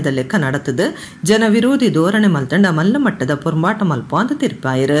ಅಪ್ಪಣದ ಲೆಕ್ಕ ನಡೆತದ ಜನ ವಿರೋಧಿ ಧೋರಣೆ ಮಲ್ತಂಡ ಮಲ್ಲ ಮಟ್ಟದ ಪೊರ್ಮಾಟ ಮಲ್ಪ ಅಂತ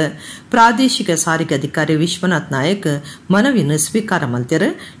ತಿರ್ಪಾಯಿರ ಪ್ರಾದೇಶಿಕ ಸಾರಿಗೆ ಅಧಿಕಾರಿ ವಿಶ್ವನಾಥ್ ನಾಯಕ್ ಮನವಿನ ಸ್ವೀಕಾರ ಮಲ್ತಿರ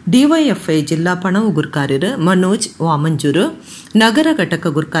ಡಿವೈಎಫ್ಐ ಜಿಲ್ಲಾ ಪಣವು ಗುರ್ಕಾರ್ಯರು ಮನೋಜ್ ವಾಮಂಜೂರು ನಗರ ಘಟಕ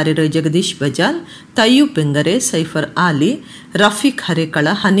ಗುರ್ಕಾರ್ಯರು ಜಗದೀಶ್ ಬಜಾಲ್ ತಯ್ಯೂಬ್ ಬೆಂಗರೆ ಸೈಫರ್ ಆಲಿ Rafiq Harekala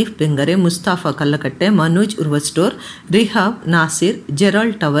Hanif Bengre Mustafa ಕಲ್ಲಕಟ್ಟೆ Manoj Urwa Store rehab Nasir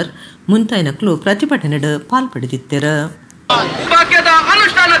Gerald tower ಮುಂತಾಯಿನಕ್ಲು ಪ್ರತಿಭಟನೆಡು ಪಾಲ್ಪಡೆದಿದ್ದರು ಭಾಗ್ಯದ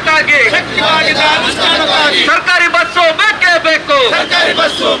ಅನುಷ್ಠಾನಕ್ಕಾಗಿ ಸರ್ಕಾರಿ ಬಸ್ಸು ಬೇಕೇ ಬೇಕು ಸರ್ಕಾರಿ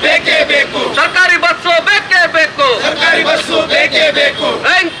ಬಸ್ಸು ಬೇಕೇ ಬೇಕು ಸರ್ಕಾರಿ ಬಸ್ಸು ಬೇಕೇ ಬೇಕು ಸರ್ಕಾರಿ ಬಸ್ಸು ಬೇಕೇ ಬೇಕು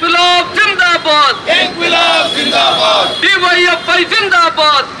ಇನ್ಕ್ವಿಲಾಬ್ ಜಿಂದಾಬಾದ್ ಇನ್ಕ್ವಿಲಾಬ್ ಜಿಂದಾಬಾದ್ ಡಿವೈಎಫ್ಐ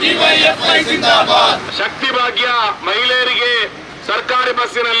ಜಿಂದಾಬಾದ್ ಡಿವೈಎಫ್ಐ ಜಿಂದಾಬಾದ್ ಶಕ್ತಿ ಭಾಗ್ಯ ಮಹಿಳೆಯರಿಗೆ ಸರ್ಕಾರಿ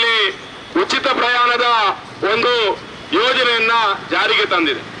ಬಸ್ಸಿನಲ್ಲಿ ಉಚಿತ ಪ್ರಯಾಣದ ಒಂದು ಯೋಜನೆಯನ್ನ ಜಾರಿಗೆ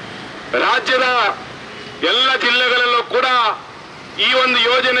ತಂದಿದೆ. ರಾಜ್ಯದ ಎಲ್ಲ ಜಿಲ್ಲೆಗಳಲ್ಲೂ ಕೂಡ ಈ ಒಂದು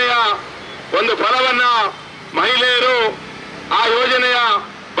ಯೋಜನೆಯ ಒಂದು ಫಲವನ್ನ ಮಹಿಳೆಯರು ಆ ಯೋಜನೆಯ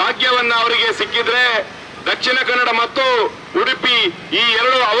ಭಾಗ್ಯವನ್ನ ಅವರಿಗೆ ಸಿಕ್ಕಿದ್ರೆ ದಕ್ಷಿಣ ಕನ್ನಡ ಮತ್ತು ಉಡುಪಿ ಈ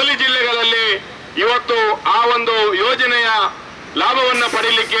ಎರಡು ಅವಲಿ ಜಿಲ್ಲೆಗಳಲ್ಲಿ ಇವತ್ತು ಆ ಒಂದು ಯೋಜನೆಯ ಲಾಭವನ್ನ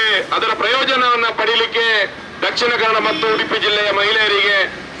ಪಡೀಲಿಕ್ಕೆ ಅದರ ಪ್ರಯೋಜನವನ್ನ ಪಡೀಲಿಕ್ಕೆ ದಕ್ಷಿಣ ಕನ್ನಡ ಮತ್ತು ಉಡುಪಿ ಜಿಲ್ಲೆಯ ಮಹಿಳೆಯರಿಗೆ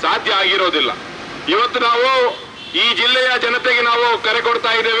ಸಾಧ್ಯ ಆಗಿರೋದಿಲ್ಲ. ಇವತ್ತು ನಾವು ಈ ಜಿಲ್ಲೆಯ ಜನತೆಗೆ ನಾವು ಕರೆ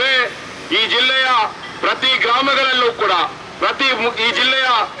ಕೊಡ್ತಾ ಇದ್ದೇವೆ. ಈ ಜಿಲ್ಲೆಯ ಪ್ರತಿ ಗ್ರಾಮಗಳಲ್ಲೂ ಕೂಡ ಈ ಜಿಲ್ಲೆಯ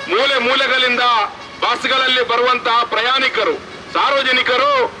ಮೂಲೆ ಮೂಲೆಗಳಿಂದ ಬಸ್ಗಳಲ್ಲಿ ಬರುವಂತಹ ಪ್ರಯಾಣಿಕರು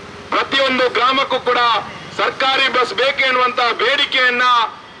ಸಾರ್ವಜನಿಕರು ಪ್ರತಿಯೊಂದು ಗ್ರಾಮಕ್ಕೂ ಕೂಡ ಸರ್ಕಾರಿ ಬಸ್ ಬೇಕು ಎನ್ನುವಂತ ಬೇಡಿಕೆಯನ್ನ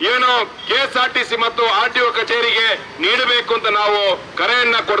ಏನು KSRTC ಮತ್ತು RTO ಕಚೇರಿಗೆ ನೀಡಬೇಕು ಅಂತ ನಾವು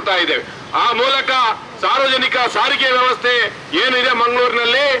ಕರೆಯನ್ನ ಕೊಡ್ತಾ ಇದ್ದೇವೆ. ಆ ಮೂಲಕ ಸಾರ್ವಜನಿಕ ಸಾರಿಗೆ ವ್ಯವಸ್ಥೆ ಏನಿದೆ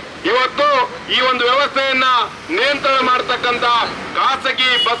ಮಂಗಳೂರಿನಲ್ಲಿ ಇವತ್ತು ಈ ಒಂದು ವ್ಯವಸ್ಥೆಯನ್ನ ನಿಯಂತ್ರಣ ಮಾಡತಕ್ಕಂತ ಖಾಸಗಿ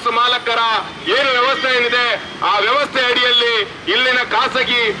ಬಸ್ ಮಾಲಕರ ಏನು ವ್ಯವಸ್ಥೆ ಏನಿದೆ ಆ ವ್ಯವಸ್ಥೆ ಅಡಿಯಲ್ಲಿ ಇಲ್ಲಿನ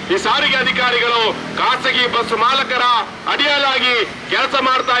ಖಾಸಗಿ ಈ ಸಾರಿಗೆ ಅಧಿಕಾರಿಗಳು ಖಾಸಗಿ ಬಸ್ ಮಾಲಕರ ಅಡಿಯಲಾಗಿ ಕೆಲಸ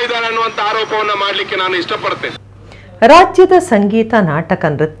ಮಾಡ್ತಾ ಇದ್ದಾರೆ ಅನ್ನುವಂತ ಆರೋಪವನ್ನ ಮಾಡಲಿಕ್ಕೆ ನಾನು ಇಷ್ಟಪಡ್ತೇನೆ. ರಾಜ್ಯದ ಸಂಗೀತ ನಾಟಕ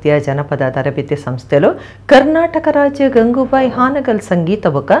ನೃತ್ಯ ಜನಪದ ತರಬೇತಿ ಸಂಸ್ಥೆಲು ಕರ್ನಾಟಕ ರಾಜ್ಯ ಗಂಗೂಬಾಯಿ ಹಾನಗಲ್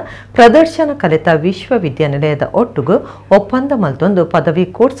ಸಂಗೀತ ಬೊಕ ಪ್ರದರ್ಶನ ಕಲಿತ ವಿಶ್ವವಿದ್ಯಾನಿಲಯದ ಒಟ್ಟುಗು ಒಪ್ಪಂದ ಮಲ್ತೊಂದು ಪದವಿ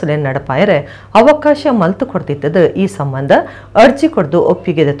ಕೋರ್ಸ್ಲೆ ನಡಪಾಯರೆ ಅವಕಾಶ ಮಲ್ತು ಕೊಡ್ತಿದ್ದದು. ಈ ಸಂಬಂಧ ಅರ್ಜಿ ಕೊಡ್ದು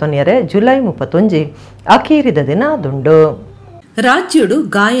ಒಪ್ಪಿಗೆದ ತೊನೆಯರೆ ಜುಲೈ 31 ಅಖೀರಿದ ದಿನ ದುಂಡು. ರಾಜ್ಯಡು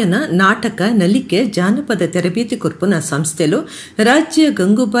ಗಾಯನ ನಾಟಕ ನಲಿಕೆ ಜಾನಪದ ತರಬೇತಿ ಕೊರ್ಪುನ ಸಂಸ್ಥೆಲು ರಾಜ್ಯ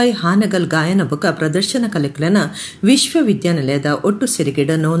ಗಂಗೂಬಾಯಿ ಹಾನಗಲ್ ಗಾಯನ ಬೊಕ ಪ್ರದರ್ಶನ ಕಲಿಕಲನ ವಿಶ್ವವಿದ್ಯಾನಿಲಯದ ಒಟ್ಟು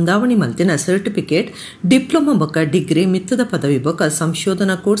ಸೇರಿಗೆಡ ನೋಂದಾವಣಿ ಮಲ್ತಿನ ಸರ್ಟಿಫಿಕೇಟ್ ಡಿಪ್ಲೊಮಾ ಬೊಕ ಡಿಗ್ರಿ ಮಿತ್ತದ ಪದವಿ ಬೊಕ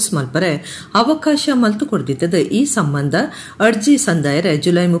ಸಂಶೋಧನಾ ಕೋರ್ಸ್ ಮಲ್ಪರೆ ಅವಕಾಶ ಮಲ್ತು ಕೊಡ್ದಿತ್ತದ. ಈ ಸಂಬಂಧ ಅರ್ಜಿ ಸಂದಾಯರೆ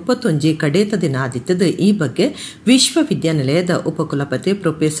ಜುಲೈ 31 ಕಡೇತ ದಿನ ಆದಿತ್ತದ. ಈ ಬಗ್ಗೆ ವಿಶ್ವವಿದ್ಯಾನಿಲಯದ ಉಪಕುಲಪತಿ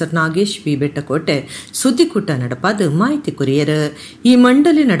ಪ್ರೊಫೆಸರ್ ನಾಗೇಶ್ ವಿ ಬೆಟ್ಟಕೋಟೆ ಸುದ್ದಿಕೂಟ ನಡಪಾದ ಮಾಹಿತಿ ಕುರಿಯರು. ಈ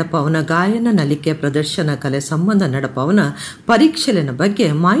ಮಂಡಳಿ ನಡಪವನ ಗಾಯನ ನಲಿಕೆ ಪ್ರದರ್ಶನ ಕಲೆ ಸಂಬಂಧ ನಡಪವನ ಪರೀಕ್ಷೆಲಿನ ಬಗ್ಗೆ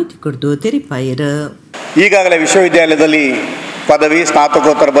ಮಾಹಿತಿ ಕೊಡ್ದು ತೆರಿಪಾಯರು. ಈಗಾಗಲೇ ವಿಶ್ವವಿದ್ಯಾಲಯದಲ್ಲಿ ಪದವಿ,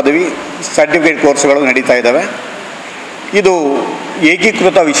 ಸ್ನಾತಕೋತ್ತರ ಪದವಿ, ಸರ್ಟಿಫಿಕೇಟ್ ಕೋರ್ಸ್ಗಳು ನಡೀತಾ ಇದ್ದಾವೆ. ಇದು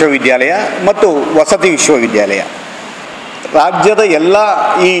ಏಕೀಕೃತ ವಿಶ್ವವಿದ್ಯಾಲಯ ಮತ್ತು ವಸತಿ ವಿಶ್ವವಿದ್ಯಾಲಯ. ರಾಜ್ಯದ ಎಲ್ಲ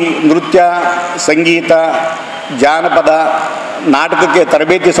ಈ ನೃತ್ಯ, ಸಂಗೀತ, ಜಾನಪದ, ನಾಟಕಕ್ಕೆ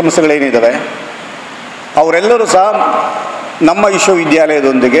ತರಬೇತಿ ಸಂಸ್ಥೆಗಳೇನಿದ್ದಾವೆ ಅವರೆಲ್ಲರೂ ಸಹ ನಮ್ಮ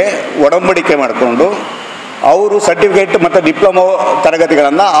ವಿಶ್ವವಿದ್ಯಾಲಯದೊಂದಿಗೆ ಒಡಂಬಡಿಕೆ ಮಾಡಿಕೊಂಡು ಅವರು ಸರ್ಟಿಫಿಕೇಟ್ ಮತ್ತು ಡಿಪ್ಲೊಮೊ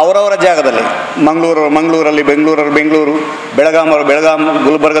ತರಗತಿಗಳನ್ನು ಅವರವರ ಜಾಗದಲ್ಲಿ ಮಂಗಳೂರಲ್ಲಿ ಬೆಂಗಳೂರು, ಬೆಳಗಾಂ,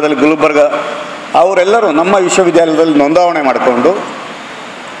 ಗುಲ್ಬರ್ಗದಲ್ಲಿ ಗುಲ್ಬರ್ಗ ಅವರೆಲ್ಲರೂ ನಮ್ಮ ವಿಶ್ವವಿದ್ಯಾಲಯದಲ್ಲಿ ನೋಂದಾವಣೆ ಮಾಡಿಕೊಂಡು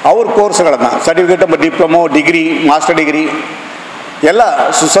ಅವ್ರ ಕೋರ್ಸ್ಗಳನ್ನು certificate, diploma, degree, master degree ಎಲ್ಲ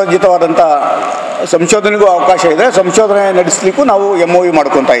ಸುಸಜ್ಜಿತವಾದಂಥ ಸಂಶೋಧನೆಗೂ ಅವಕಾಶ ಇದೆ. ಸಂಶೋಧನೆ ನಡೆಸಲಿಕ್ಕೂ ನಾವು MOU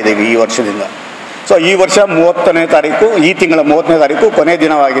ಮಾಡ್ಕೊತಾ ಇದ್ದೀವಿ ಈ ವರ್ಷದಿಂದ. ಸೊ ಈ ವರ್ಷ 30ನೇ ತಾರೀಕು, ಈ ತಿಂಗಳ 30ನೇ ತಾರೀಕು ಕೊನೆಯ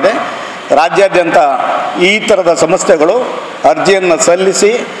ದಿನವಾಗಿದೆ. ರಾಜ್ಯಾದ್ಯಂತ ಈ ಥರದ ಸಂಸ್ಥೆಗಳು ಅರ್ಜಿಯನ್ನು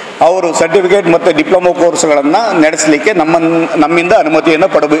ಸಲ್ಲಿಸಿ ಅವರು ಸರ್ಟಿಫಿಕೇಟ್ ಮತ್ತು ಡಿಪ್ಲೊಮೊ ಕೋರ್ಸ್ಗಳನ್ನು ನಡೆಸಲಿಕ್ಕೆ ನಮ್ಮಿಂದ ಅನುಮತಿಯನ್ನು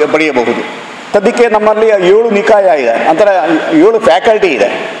ಪಡೆಯಬಹುದು. ಸದ್ಯಕ್ಕೆ ನಮ್ಮಲ್ಲಿ 7 ನಿಕಾಯ ಇದೆ, ಅಂದರೆ 7 ಫ್ಯಾಕಲ್ಟಿ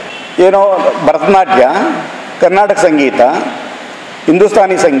ಇದೆ. ಏನೋ ಭರತನಾಟ್ಯ, ಕರ್ನಾಟಕ ಸಂಗೀತ,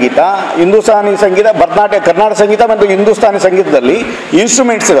 ಹಿಂದೂಸ್ತಾನಿ ಸಂಗೀತ, ಭರತನಾಟ್ಯ, ಕರ್ನಾಟಕ ಸಂಗೀತ ಮತ್ತು ಹಿಂದೂಸ್ತಾನಿ ಸಂಗೀತದಲ್ಲಿ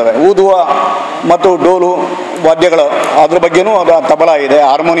ಇನ್ಸ್ಟ್ರೂಮೆಂಟ್ಸ್ ಇದ್ದಾವೆ. ಊದುವ ಮತ್ತು ಡೋಲು ವಾದ್ಯಗಳು, ಅದ್ರ ಬಗ್ಗೆನೂ ಅದು ತಬಲಾ ಇದೆ,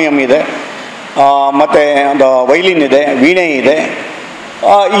 ಹಾರ್ಮೋನಿಯಂ ಇದೆ, ಮತ್ತು ಒಂದು ವೈಲಿನ್ ಇದೆ, ವೀಣೆ ಇದೆ.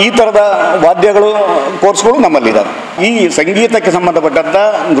 ಈ ಥರದ ವಾದ್ಯಗಳು ಕೋರ್ಸ್ಗಳು ನಮ್ಮಲ್ಲಿದ್ದಾವೆ. ಈ ಸಂಗೀತಕ್ಕೆ ಸಂಬಂಧಪಟ್ಟಂಥ,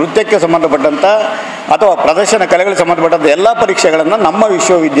 ನೃತ್ಯಕ್ಕೆ ಸಂಬಂಧಪಟ್ಟಂಥ ಅಥವಾ ಪ್ರದರ್ಶನ ಕಲೆಗಳಿಗೆ ಸಂಬಂಧಪಟ್ಟಂಥ ಎಲ್ಲ ಪರೀಕ್ಷೆಗಳನ್ನು ನಮ್ಮ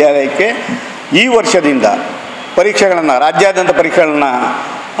ವಿಶ್ವವಿದ್ಯಾಲಯಕ್ಕೆ ಈ ವರ್ಷದಿಂದ ರಾಜ್ಯಾದ್ಯಂತ ಪರೀಕ್ಷೆಗಳನ್ನು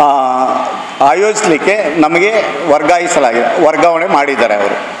ಆಯೋಜಿಸಲಿಕ್ಕೆ ನಮಗೆ ವರ್ಗಾವಣೆ ಮಾಡಿದ್ದಾರೆ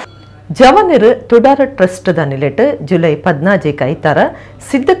ಅವರು. ಜವನರು ತುಡಾರ ಟ್ರಸ್ಟ್ ನಿಲೆಟ್ ಜುಲೈ 14 ಐತಾರ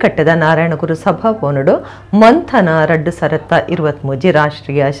ಸಿದ್ದಕಟ್ಟೆದ ನಾರಾಯಣಗುರು ಸಭಾಭವನಡು ಮಂಥನ 2023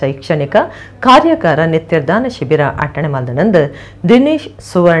 ರಾಷ್ಟ್ರೀಯ ಶೈಕ್ಷಣಿಕ ಕಾರ್ಯಾಗಾರ ನಿತ್ಯದಾನ ಶಿಬಿರ ಅಟಣೆ ಮಲ್ದನಂದು ದಿನೇಶ್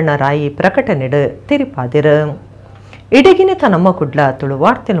ಸುವರ್ಣರಾಯಿ ಪ್ರಕಟಣೆಡು ತಿರಿಪಾದಿರು. ಇಡಗಿನ ನಮ್ಮ ಕುಡ್ಲ ತುಳು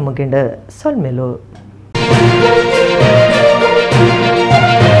ವಾರ್ತೆಲು ಮುಗಿಂಡು ಸೊಲ್ಮೆಲು.